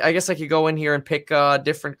 And I guess I could go in here and pick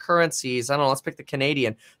different currencies. I don't know, let's pick the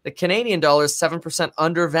Canadian. The Canadian dollar is 7%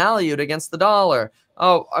 undervalued against the dollar.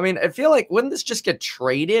 Oh, I mean, I feel like wouldn't this just get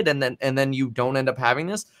traded and then you don't end up having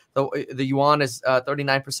this? The yuan is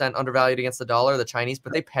 39% undervalued against the dollar, the Chinese,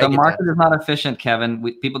 but they peg the market is not efficient,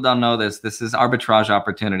 Kevin. People don't know this. This is arbitrage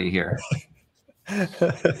opportunity here. Oh,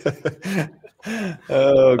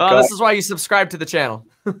 God. This is why you subscribe to the channel.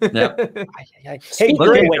 Yep. Speaking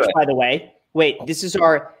of which, by the way, this is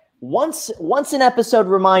our once an episode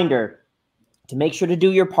reminder to make sure to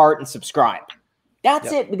do your part and subscribe.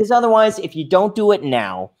 That's it, because otherwise, if you don't do it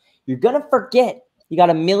now, you're gonna forget. You got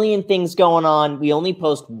a million things going on. We only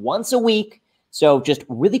post once a week, so just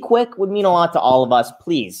really quick would mean a lot to all of us.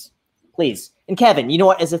 Please. And Kevin, you know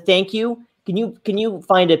what? As a thank you, can you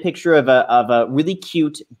find a picture of a really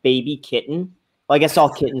cute baby kitten? Well, I guess all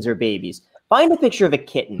kittens are babies. Find a picture of a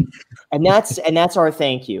kitten, and that's our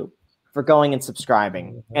thank you for going and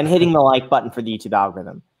subscribing and hitting the like button for the YouTube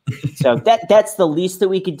algorithm. So that's the least that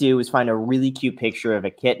we could do is find a really cute picture of a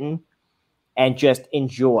kitten and just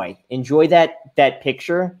enjoy that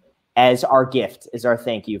picture as our gift, as our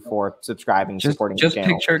thank you for subscribing and supporting the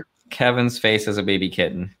channel. Just picture Kevin's face as a baby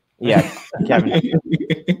kitten. Yeah, Kevin.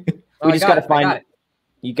 We just gotta find it.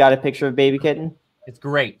 You got a picture of baby kitten? It's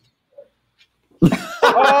great.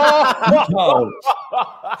 Oh.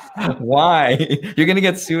 Why? You're gonna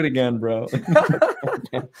get sued again, bro.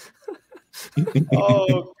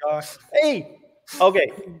 Oh gosh. Hey.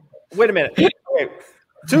 Okay. Wait a minute. Okay.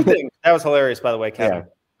 2 things. That was hilarious, by the way, Kevin.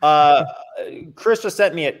 Chris just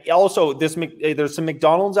sent me it. Also, there's some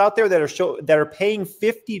McDonald's out there that are paying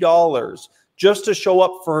 $50 just to show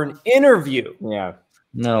up for an interview. Yeah.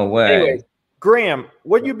 No way. Anyway, Graham,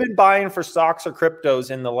 what you been buying for stocks or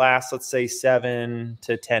cryptos in the last, let's say, 7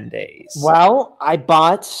 to 10 days? Well, I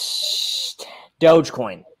bought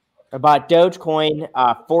Dogecoin.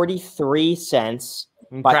 43 cents.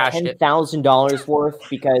 Bought $10,000 worth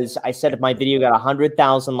because I said if my video got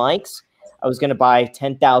 100,000 likes, I was going to buy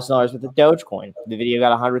 $10,000 worth of Dogecoin. The video got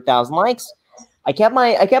 100,000 likes. I kept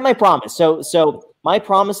my promise. So my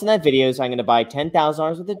promise in that video is I'm going to buy $10,000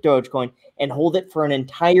 worth of Dogecoin and hold it for an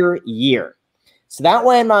entire year. So that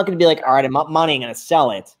way I'm not going to be like, all right, I'm up money, I'm going to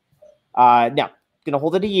sell it. No, going to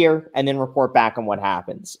hold it a year and then report back on what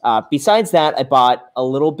happens. Besides that, I bought a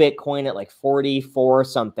little Bitcoin at like 44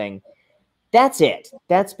 something. That's it.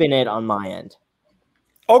 That's been it on my end.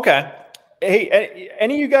 Okay. Hey,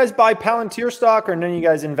 any of you guys buy Palantir stock or none of you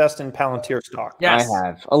guys invest in Palantir stock? Yes. I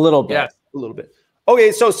have. A little bit. Yes. A little bit.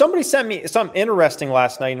 Okay, so somebody sent me something interesting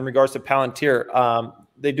last night in regards to Palantir.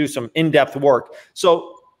 They do some in-depth work.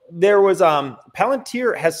 So there was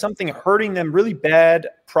Palantir has something hurting them really bad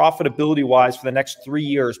profitability wise for the next 3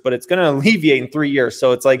 years, but it's going to alleviate in 3 years.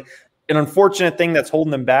 So it's like an unfortunate thing that's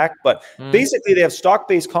holding them back. But basically, they have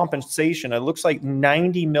stock-based compensation. It looks like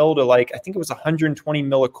 90 mil to like, I think it was 120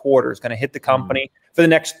 mil a quarter is going to hit the company for the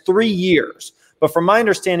next 3 years. But from my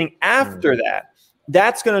understanding, after that,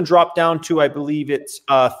 that's going to drop down to, I believe it's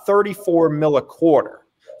 34 mil a quarter.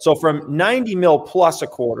 So from 90 mil plus a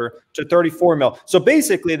quarter to 34 mil. So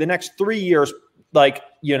basically, the next 3 years, like,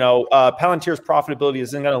 Palantir's profitability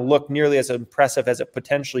isn't going to look nearly as impressive as it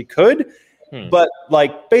potentially could. But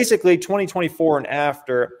like basically 2024 and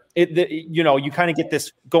after, you kind of get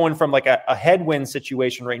this going from like a headwind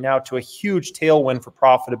situation right now to a huge tailwind for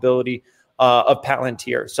profitability of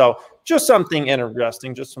Palantir. So just something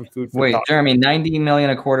interesting, just some food for thought. Jeremy, 90 million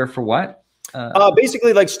a quarter for what?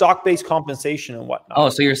 Basically like stock-based compensation and whatnot. Oh,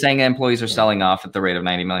 so you're saying employees are selling off at the rate of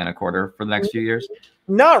 90 million a quarter for the next few years?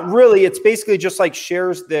 Not really. It's basically just like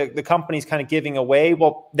shares the company's kind of giving away.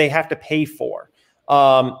 Well, they have to pay for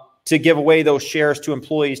to give away those shares to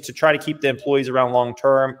employees to try to keep the employees around long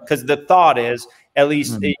term. Because the thought is, at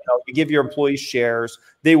least you give your employees shares,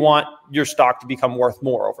 they want your stock to become worth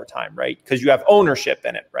more over time, right? Because you have ownership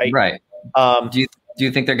in it, right? Right. Do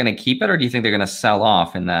you think they're going to keep it, or do you think they're going to sell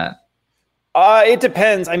off in that? It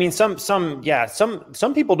depends. I mean, some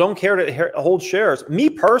people don't care to hold shares. Me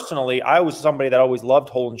personally, I was somebody that always loved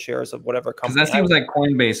holding shares of whatever company. Because that seems like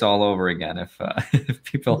Coinbase all over again. If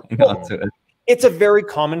people hang on to it, it's a very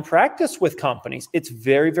common practice with companies. It's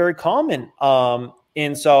very, very common.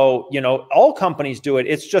 And so, all companies do it.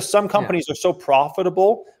 It's just some companies are so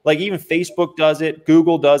profitable. Like even Facebook does it,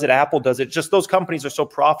 Google does it, Apple does it. Just those companies are so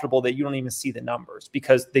profitable that you don't even see the numbers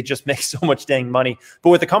because they just make so much dang money.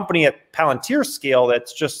 But with a company at Palantir scale,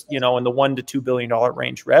 that's just, in the $1 to $2 billion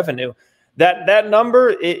range revenue, that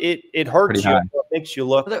number, it hurts you. It makes you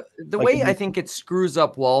look. The way I think it screws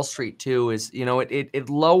up Wall Street too is, it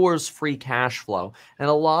lowers free cash flow. And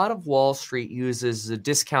a lot of Wall Street uses a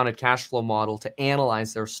discounted cash flow model to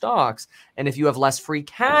analyze their stocks. And if you have less free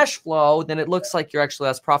cash flow, then it looks like you're actually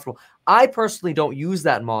less profitable. I personally don't use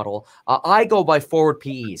that model. I go by forward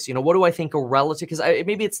PEs. What do I think are relative? Because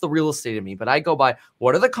maybe it's the real estate in me, but I go by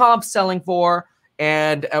what are the comps selling for?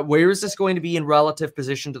 And where is this going to be in relative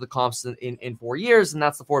position to the comps in 4 years? And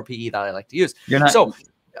that's the forward PE that I like to use. And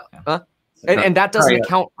that doesn't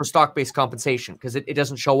account for stock-based compensation because it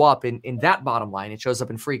doesn't show up in that bottom line. It shows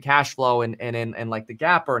up in free cash flow and like the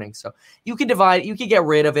gap earnings. So you can divide, you can get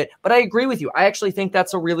rid of it. But I agree with you. I actually think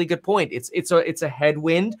that's a really good point. It's a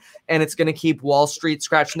headwind, and it's going to keep Wall Street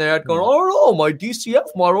scratching their head, going, "Oh no, my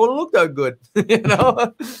DCF model don't look that good."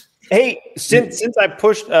 Hey, since I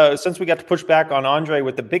pushed, since we got to push back on Andre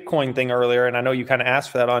with the Bitcoin thing earlier, and I know you kind of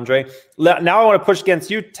asked for that, Andre. Now I want to push against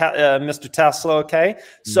you, Mr. Tesla. Okay,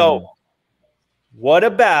 so what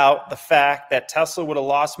about the fact that Tesla would have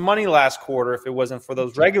lost money last quarter if it wasn't for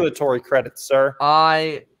those regulatory credits, sir?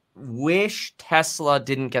 I wish Tesla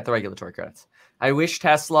didn't get the regulatory credits. I wish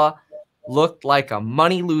Tesla looked like a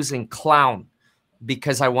money-losing clown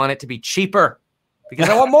because I want it to be cheaper because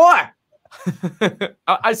I want more.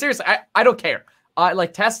 I seriously, I don't care.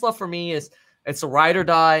 Like Tesla for me it's a ride or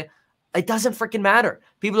die. It doesn't freaking matter.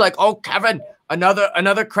 People are like, "Oh, Kevin,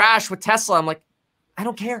 another crash with Tesla." I'm like, I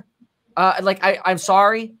don't care. I'm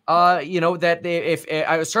sorry. That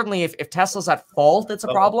if Tesla's at fault, it's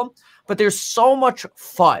a problem. But there's so much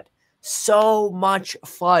FUD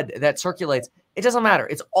that circulates. It doesn't matter.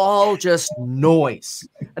 It's all just noise.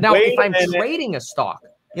 Now, if I'm trading a stock,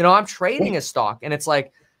 I'm trading a stock, and it's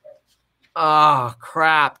like, oh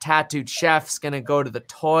crap, Tattooed Chef's gonna go to the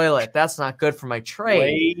toilet. That's not good for my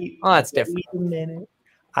trade. That's different. Wait a minute.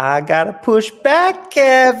 I gotta push back,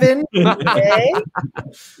 Kevin. Okay.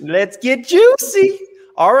 Let's get juicy.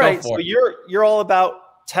 All right. So you're all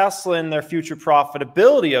about Tesla and their future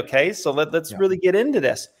profitability. Okay. So let's really get into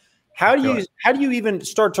this. How do you even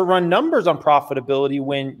start to run numbers on profitability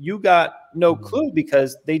when you got no clue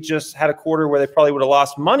because they just had a quarter where they probably would have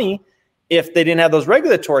lost money if they didn't have those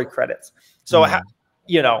regulatory credits? So,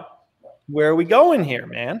 where are we going here,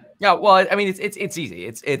 man? Yeah, well, I mean, it's easy.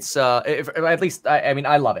 It's at least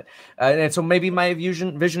I love it, and so maybe my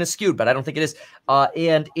vision is skewed, but I don't think it is.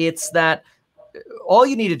 And it's that all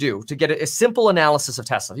you need to do to get a simple analysis of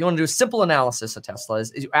Tesla, if you want to do a simple analysis of Tesla,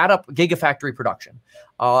 is you add up gigafactory production.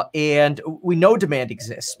 And we know demand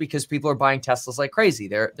exists because people are buying Teslas like crazy.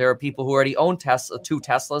 There are people who already own two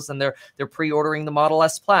Teslas, and they're pre-ordering the Model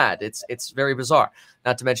S Plaid. It's very bizarre.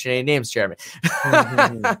 Not to mention any names, Jeremy.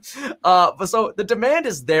 But so the demand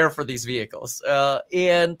is there for these vehicles.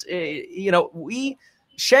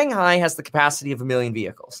 Shanghai has the capacity of 1 million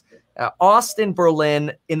vehicles. Austin,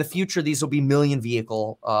 Berlin, in the future, these will be million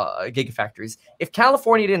vehicle gigafactories. If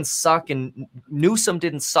California didn't suck and Newsom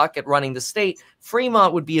didn't suck at running the state,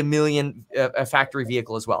 Fremont would be a million factory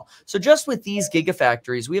vehicle as well. So just with these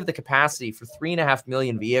gigafactories, we have the capacity for 3.5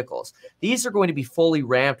 million vehicles. These are going to be fully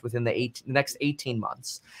ramped within the next 18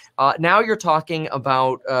 months. Now you're talking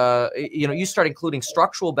about, you start including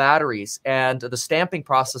structural batteries and the stamping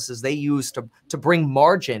processes they use to bring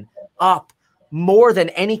margin up more than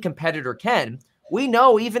any competitor can. We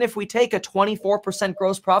know even if we take a 24%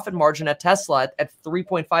 gross profit margin at Tesla at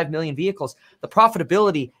 3.5 million vehicles, the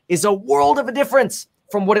profitability is a world of a difference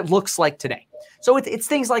from what it looks like today. So it's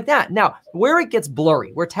things like that. Now, where it gets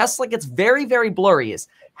blurry, where Tesla gets very, very blurry is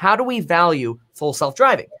how do we value full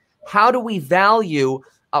self-driving? How do we value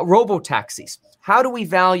robo-taxis? How do we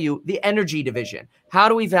value the energy division? How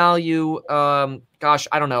do we value, I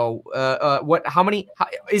don't know,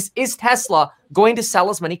 is Tesla going to sell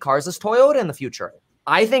as many cars as Toyota in the future?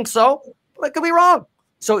 I think so, but I could be wrong.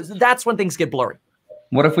 So that's when things get blurry.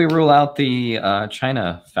 What if we rule out the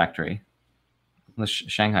China factory, the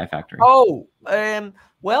Shanghai factory? Oh,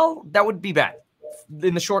 well, that would be bad.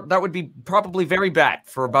 In the short, that would be probably very bad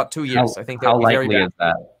for about 2 years. I think that would be very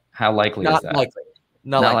bad. How likely is that? How likely is that?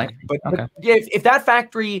 Not likely. But yeah, if that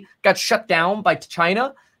factory got shut down by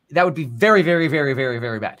China, that would be very, very, very, very,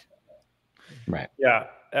 very bad. Right. Yeah,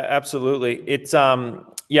 absolutely. It's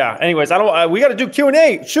yeah. Anyways, we got to do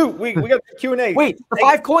Q&A. Shoot, we got to do Q&A. Wait, the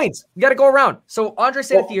 5 coins. We got to go around. So Andre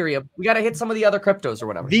said Ethereum. We got to hit some of the other cryptos or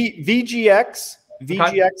whatever. VGX,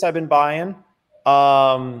 I've been buying.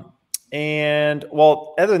 And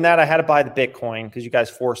well, other than that, I had to buy the Bitcoin because you guys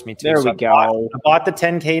forced me to. There we go. I bought the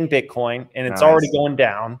 10K in Bitcoin, and it's already going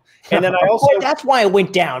down. And then I also that's why it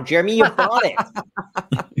went down, Jeremy. You bought it.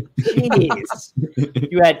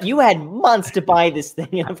 Jeez, you had months to buy this thing,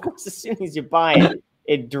 and of course, as soon as you buy it,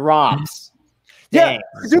 it drops. Yeah,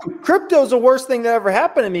 dude, crypto's the worst thing that ever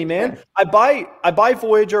happened to me, man. I buy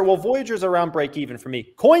Voyager. Well, Voyager's around break even for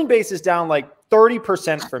me. Coinbase is down like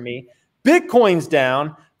 30% for me. Bitcoin's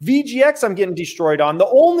down. VGX I'm getting destroyed on. The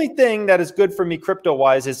only thing that is good for me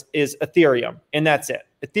crypto-wise is Ethereum, and that's it.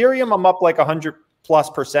 Ethereum, I'm up like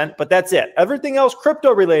 100+%, but that's it. Everything else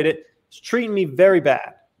crypto-related is treating me very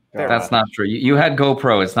bad. That's not true. You had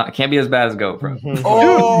GoPro. It can't be as bad as GoPro.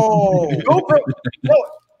 Oh, GoPro. No,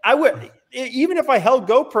 I would. Even if I held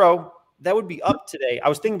GoPro, that would be up today. I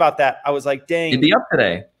was thinking about that. I was like, dang. You'd be up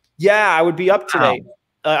today. Yeah, I would be up today. Wow.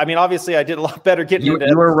 I mean, obviously, I did a lot better getting into it.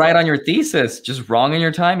 You were right on your thesis, just wrong in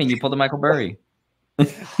your timing. You pulled a Michael Burry.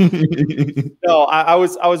 No, I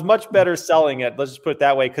was much better selling it. Let's just put it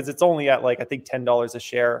that way, because it's only at like I think $10 a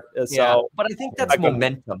share. So, but I think that's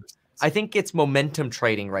momentum. I think it's momentum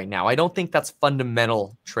trading right now. I don't think that's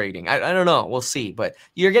fundamental trading. I don't know. We'll see. But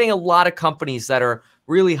you're getting a lot of companies that are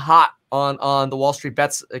really hot on the Wall Street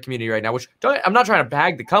Bets community right now, which I'm not trying to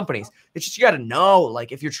bag the companies. It's just you got to know,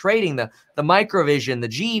 like if you're trading the Microvision, the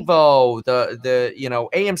Gevo, the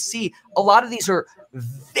AMC, a lot of these are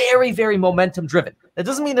very, very momentum driven. That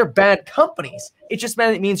doesn't mean they're bad companies. It just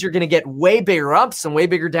means you're going to get way bigger ups and way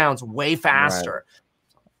bigger downs way faster. Right.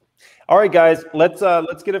 All right, guys, let's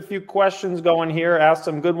get a few questions going here. Ask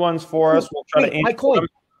some good ones for us. We'll try to answer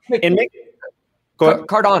them.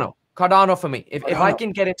 Cardano for me. If I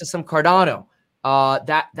can get into some Cardano,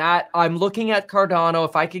 that I'm looking at Cardano.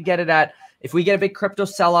 If I could get it if we get a big crypto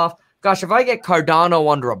sell-off, gosh, if I get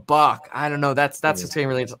Cardano under $1, I don't know. That's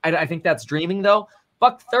extremely really. I think that's dreaming though.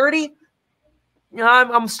 $1.30,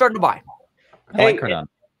 I'm starting to buy. I like Cardano.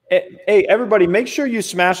 Hey, everybody, make sure you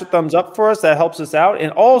smash a thumbs up for us. That helps us out.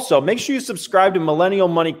 And also, make sure you subscribe to Millennial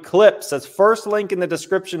Money Clips. That's first link in the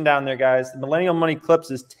description down there, guys. The Millennial Money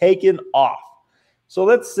Clips is taken off. So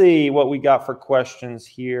let's see what we got for questions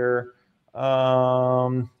here. Wait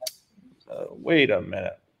a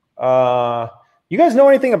minute. You guys know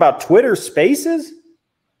anything about Twitter Spaces?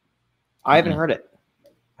 I haven't heard it.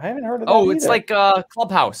 I haven't heard of that either. It's like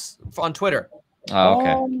Clubhouse on Twitter.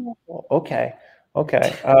 Oh, okay.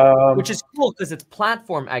 Okay. Which is cool because it's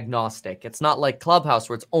platform agnostic. It's not like Clubhouse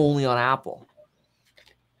where it's only on Apple.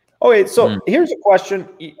 Okay, so here's a question.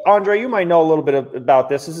 Andre, you might know a little bit about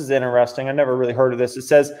this. This is interesting. I never really heard of this. It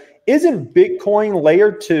says, isn't Bitcoin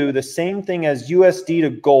layer 2 the same thing as USD to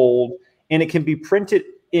gold, and it can be printed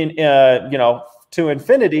in, to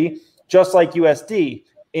infinity, just like USD,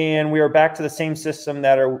 and we are back to the same system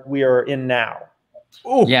that we are in now?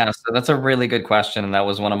 Ooh. Yeah, so that's a really good question, and that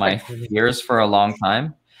was one of my fears for a long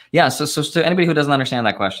time. Yeah, so to anybody who doesn't understand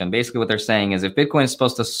that question, basically what they're saying is if Bitcoin is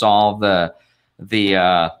supposed to solve the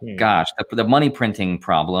money printing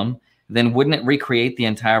problem, then wouldn't it recreate the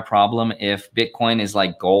entire problem if Bitcoin is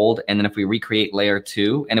like gold? And then if we recreate layer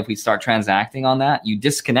 2, and if we start transacting on that, you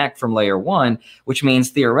disconnect from layer 1, which means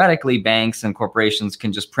theoretically banks and corporations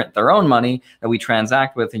can just print their own money that we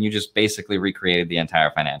transact with, and you just basically recreated the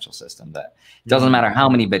entire financial system. That doesn't matter how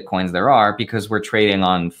many Bitcoins there are, because we're trading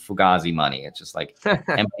on Fugazi money. It's just like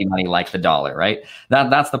empty money, like the dollar, right?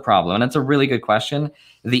 That's the problem. And it's a really good question.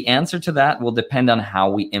 The answer to that will depend on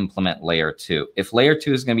how we implement layer 2. If layer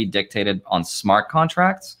 2 is going to be dictated on smart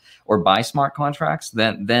contracts or by smart contracts,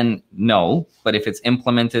 then no. But if it's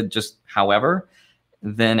implemented just however,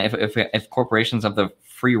 then if corporations have the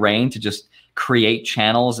free reign to just create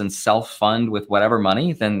channels and self-fund with whatever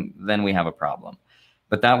money, then we have a problem.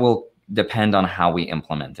 But that will depend on how we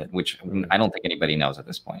implement it, which I don't think anybody knows at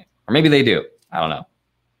this point. Or maybe they do. I don't know.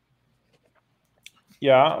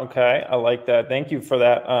 Yeah, okay. I like that. Thank you for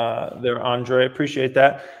that there, Andre. Appreciate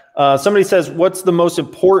that. Somebody says, what's the most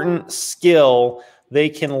important skill they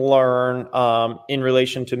can learn in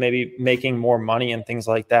relation to maybe making more money and things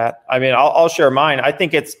like that? I mean, I'll share mine. I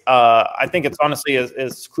think it's honestly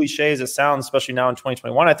as cliche as it sounds, especially now in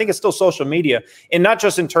 2021. I think it's still social media, and not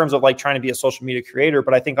just in terms of like trying to be a social media creator,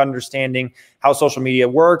 but I think understanding how social media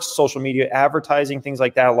works, social media advertising, things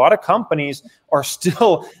like that. A lot of companies are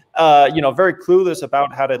still very clueless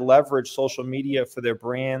about how to leverage social media for their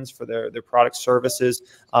brands, for their product services,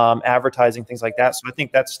 advertising, things like that. So I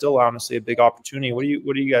think that's still honestly a big opportunity. What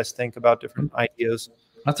do you guys think about different ideas?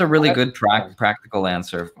 That's a really good practical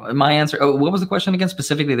answer. My answer. Oh, what was the question again?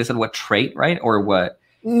 Specifically, they said what trait, right? Or what?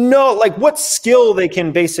 No, like what skill they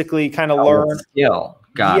can basically kind of learn. Skill.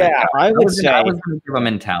 Got it. I was going to give a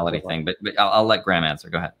mentality thing, but I'll let Graham answer.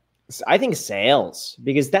 Go ahead. I think sales,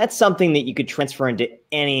 because that's something that you could transfer into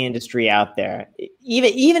any industry out there.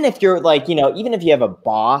 Even if you're like, even if you have a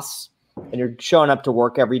boss and you're showing up to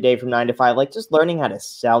work every day from 9 to 5, like just learning how to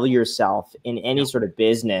sell yourself in any sort of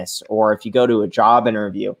business, or if you go to a job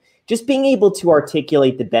interview, just being able to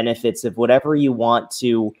articulate the benefits of whatever you want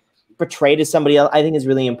to portray to somebody else, I think is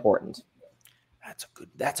really important.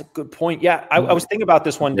 That's a good point. Yeah. I was thinking about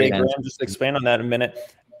this one day, Graham, just to expand on that in a minute.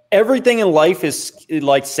 Everything in life is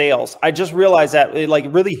like sales. I just realized that it like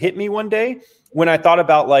really hit me one day when I thought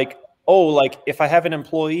about like, if I have an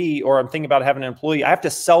employee, or I'm thinking about having an employee, I have to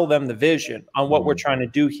sell them the vision on what we're trying to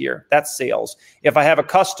do here. That's sales. If I have a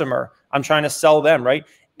customer, I'm trying to sell them, right?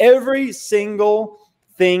 Every single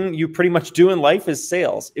thing you pretty much do in life is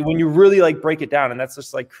sales when you really like break it down. And that's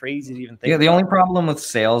just like crazy to even think. Yeah, the only problem with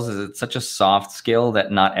sales is it's such a soft skill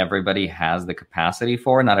that not everybody has the capacity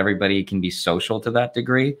for. Not everybody can be social to that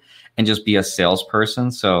degree and just be a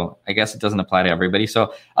salesperson. So I guess it doesn't apply to everybody.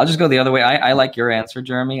 So I'll just go the other way. I like your answer,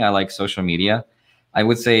 Jeremy. I like social media. I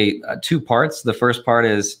would say 2 parts. The first part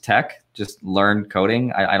is tech, just learn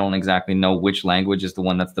coding. I don't exactly know which language is the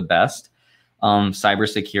one that's the best.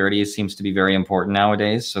 Cybersecurity seems to be very important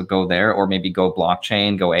nowadays. So go there, or maybe go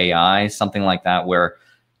blockchain, go AI, something like that, where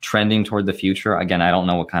trending toward the future. Again, I don't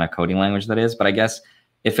know what kind of coding language that is, but I guess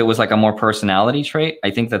if it was like a more personality trait,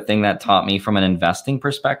 I think the thing that taught me from an investing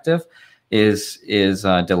perspective is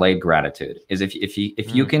delayed gratitude. Is if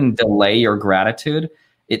you can delay your gratitude,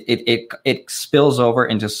 it spills over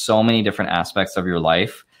into so many different aspects of your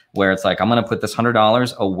life, where it's like, I'm going to put this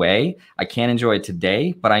 $100 away. I can't enjoy it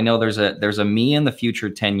today, but I know there's a me in the future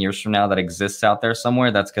 10 years from now that exists out there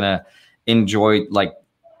somewhere that's going to enjoy like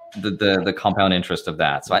the compound interest of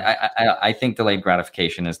that. So I think delayed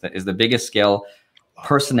gratification is the biggest skill,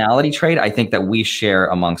 personality trait I think that we share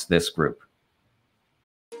amongst this group.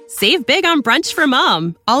 Save big on brunch for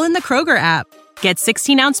mom, all in the Kroger app. Get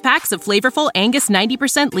 16-ounce packs of flavorful Angus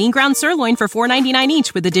 90% lean ground sirloin for $4.99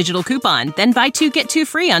 each with a digital coupon. Then buy 2, get 2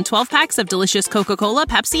 free on 12 packs of delicious Coca-Cola,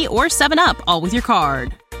 Pepsi, or 7-Up, all with your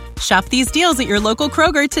card. Shop these deals at your local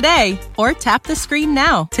Kroger today, or tap the screen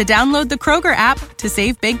now to download the Kroger app to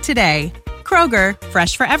save big today. Kroger,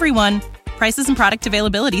 fresh for everyone. Prices and product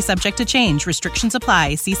availability subject to change. Restrictions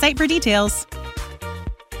apply. See site for details.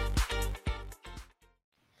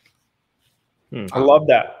 I love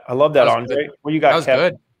that. Andre. What you got, That was Kev?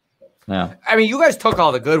 good. Yeah. I mean, you guys took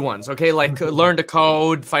all the good ones, okay? Like learn to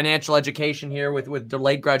code, financial education here with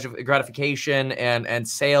delayed gratification and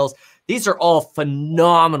sales. These are all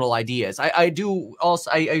phenomenal ideas. I do also,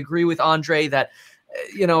 I agree with Andre that,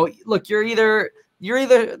 look, you're either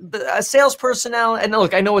a sales personnel, and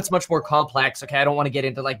look, I know it's much more complex. Okay. I don't want to get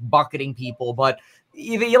into like bucketing people, but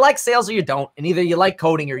either you like sales or you don't, and either you like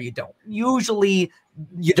coding or you don't. Usually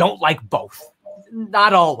you don't like both.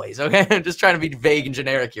 Not always, okay? I'm just trying to be vague and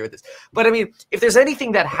generic here with this. But I mean, if there's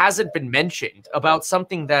anything that hasn't been mentioned about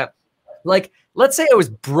something that, like, let's say I was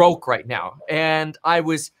broke right now and I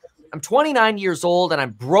was I'm 29 years old and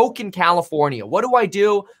I'm broke in California. What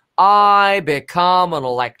do? I become an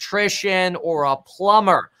electrician or a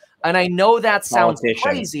plumber. And I know that sounds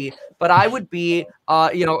crazy, but I would be,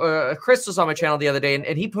 Chris was on my channel the other day, and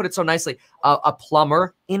he put it so nicely, a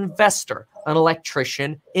plumber investor, an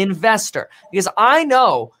electrician investor. Because I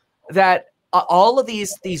know that all of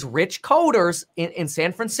these rich coders in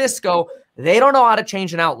San Francisco, they don't know how to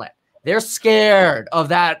change an outlet. They're scared of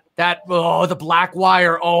the black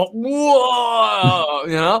wire. Whoa,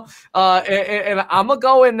 and I'm going to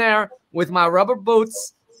go in there with my rubber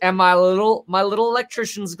boots and my little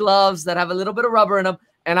electrician's gloves that have a little bit of rubber in them,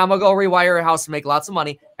 and I'm gonna go rewire a house and make lots of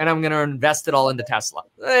money, and I'm gonna invest it all into Tesla.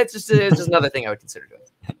 It's just another thing I would consider doing.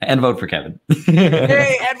 And vote for Kevin.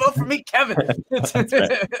 Hey, and vote for me, Kevin.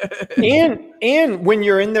 And when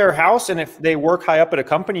you're in their house, and if they work high up at a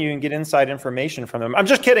company, you can get inside information from them. I'm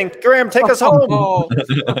just kidding. Graham, take us home.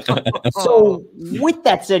 So with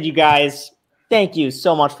that said, you guys, thank you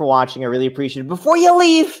so much for watching. I really appreciate it. Before you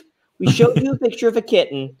leave, we showed you a picture of a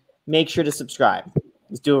kitten. Make sure to subscribe.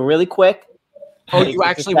 Let's do it really quick. Oh, you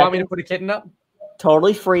actually want me to put a kitten up?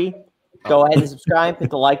 Totally free. Go ahead and subscribe. Hit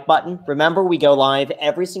the like button. Remember, we go live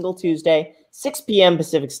every single Tuesday, 6 p.m.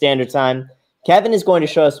 Pacific Standard Time. Kevin is going to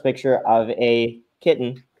show us a picture of a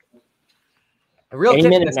kitten. A real Any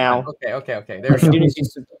kitten minute now. Okay.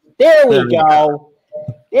 There we go.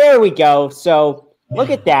 There we go. So look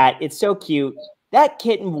at that. It's so cute. That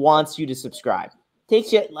kitten wants you to subscribe.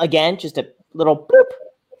 Takes you, again, just a little boop,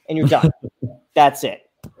 and you're done. That's it.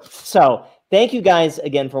 So thank you guys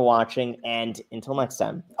again for watching, and until next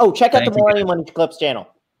time. Oh, check out the Millennial Money Clips channel.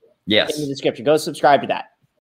 Yes. In the description. Go subscribe to that.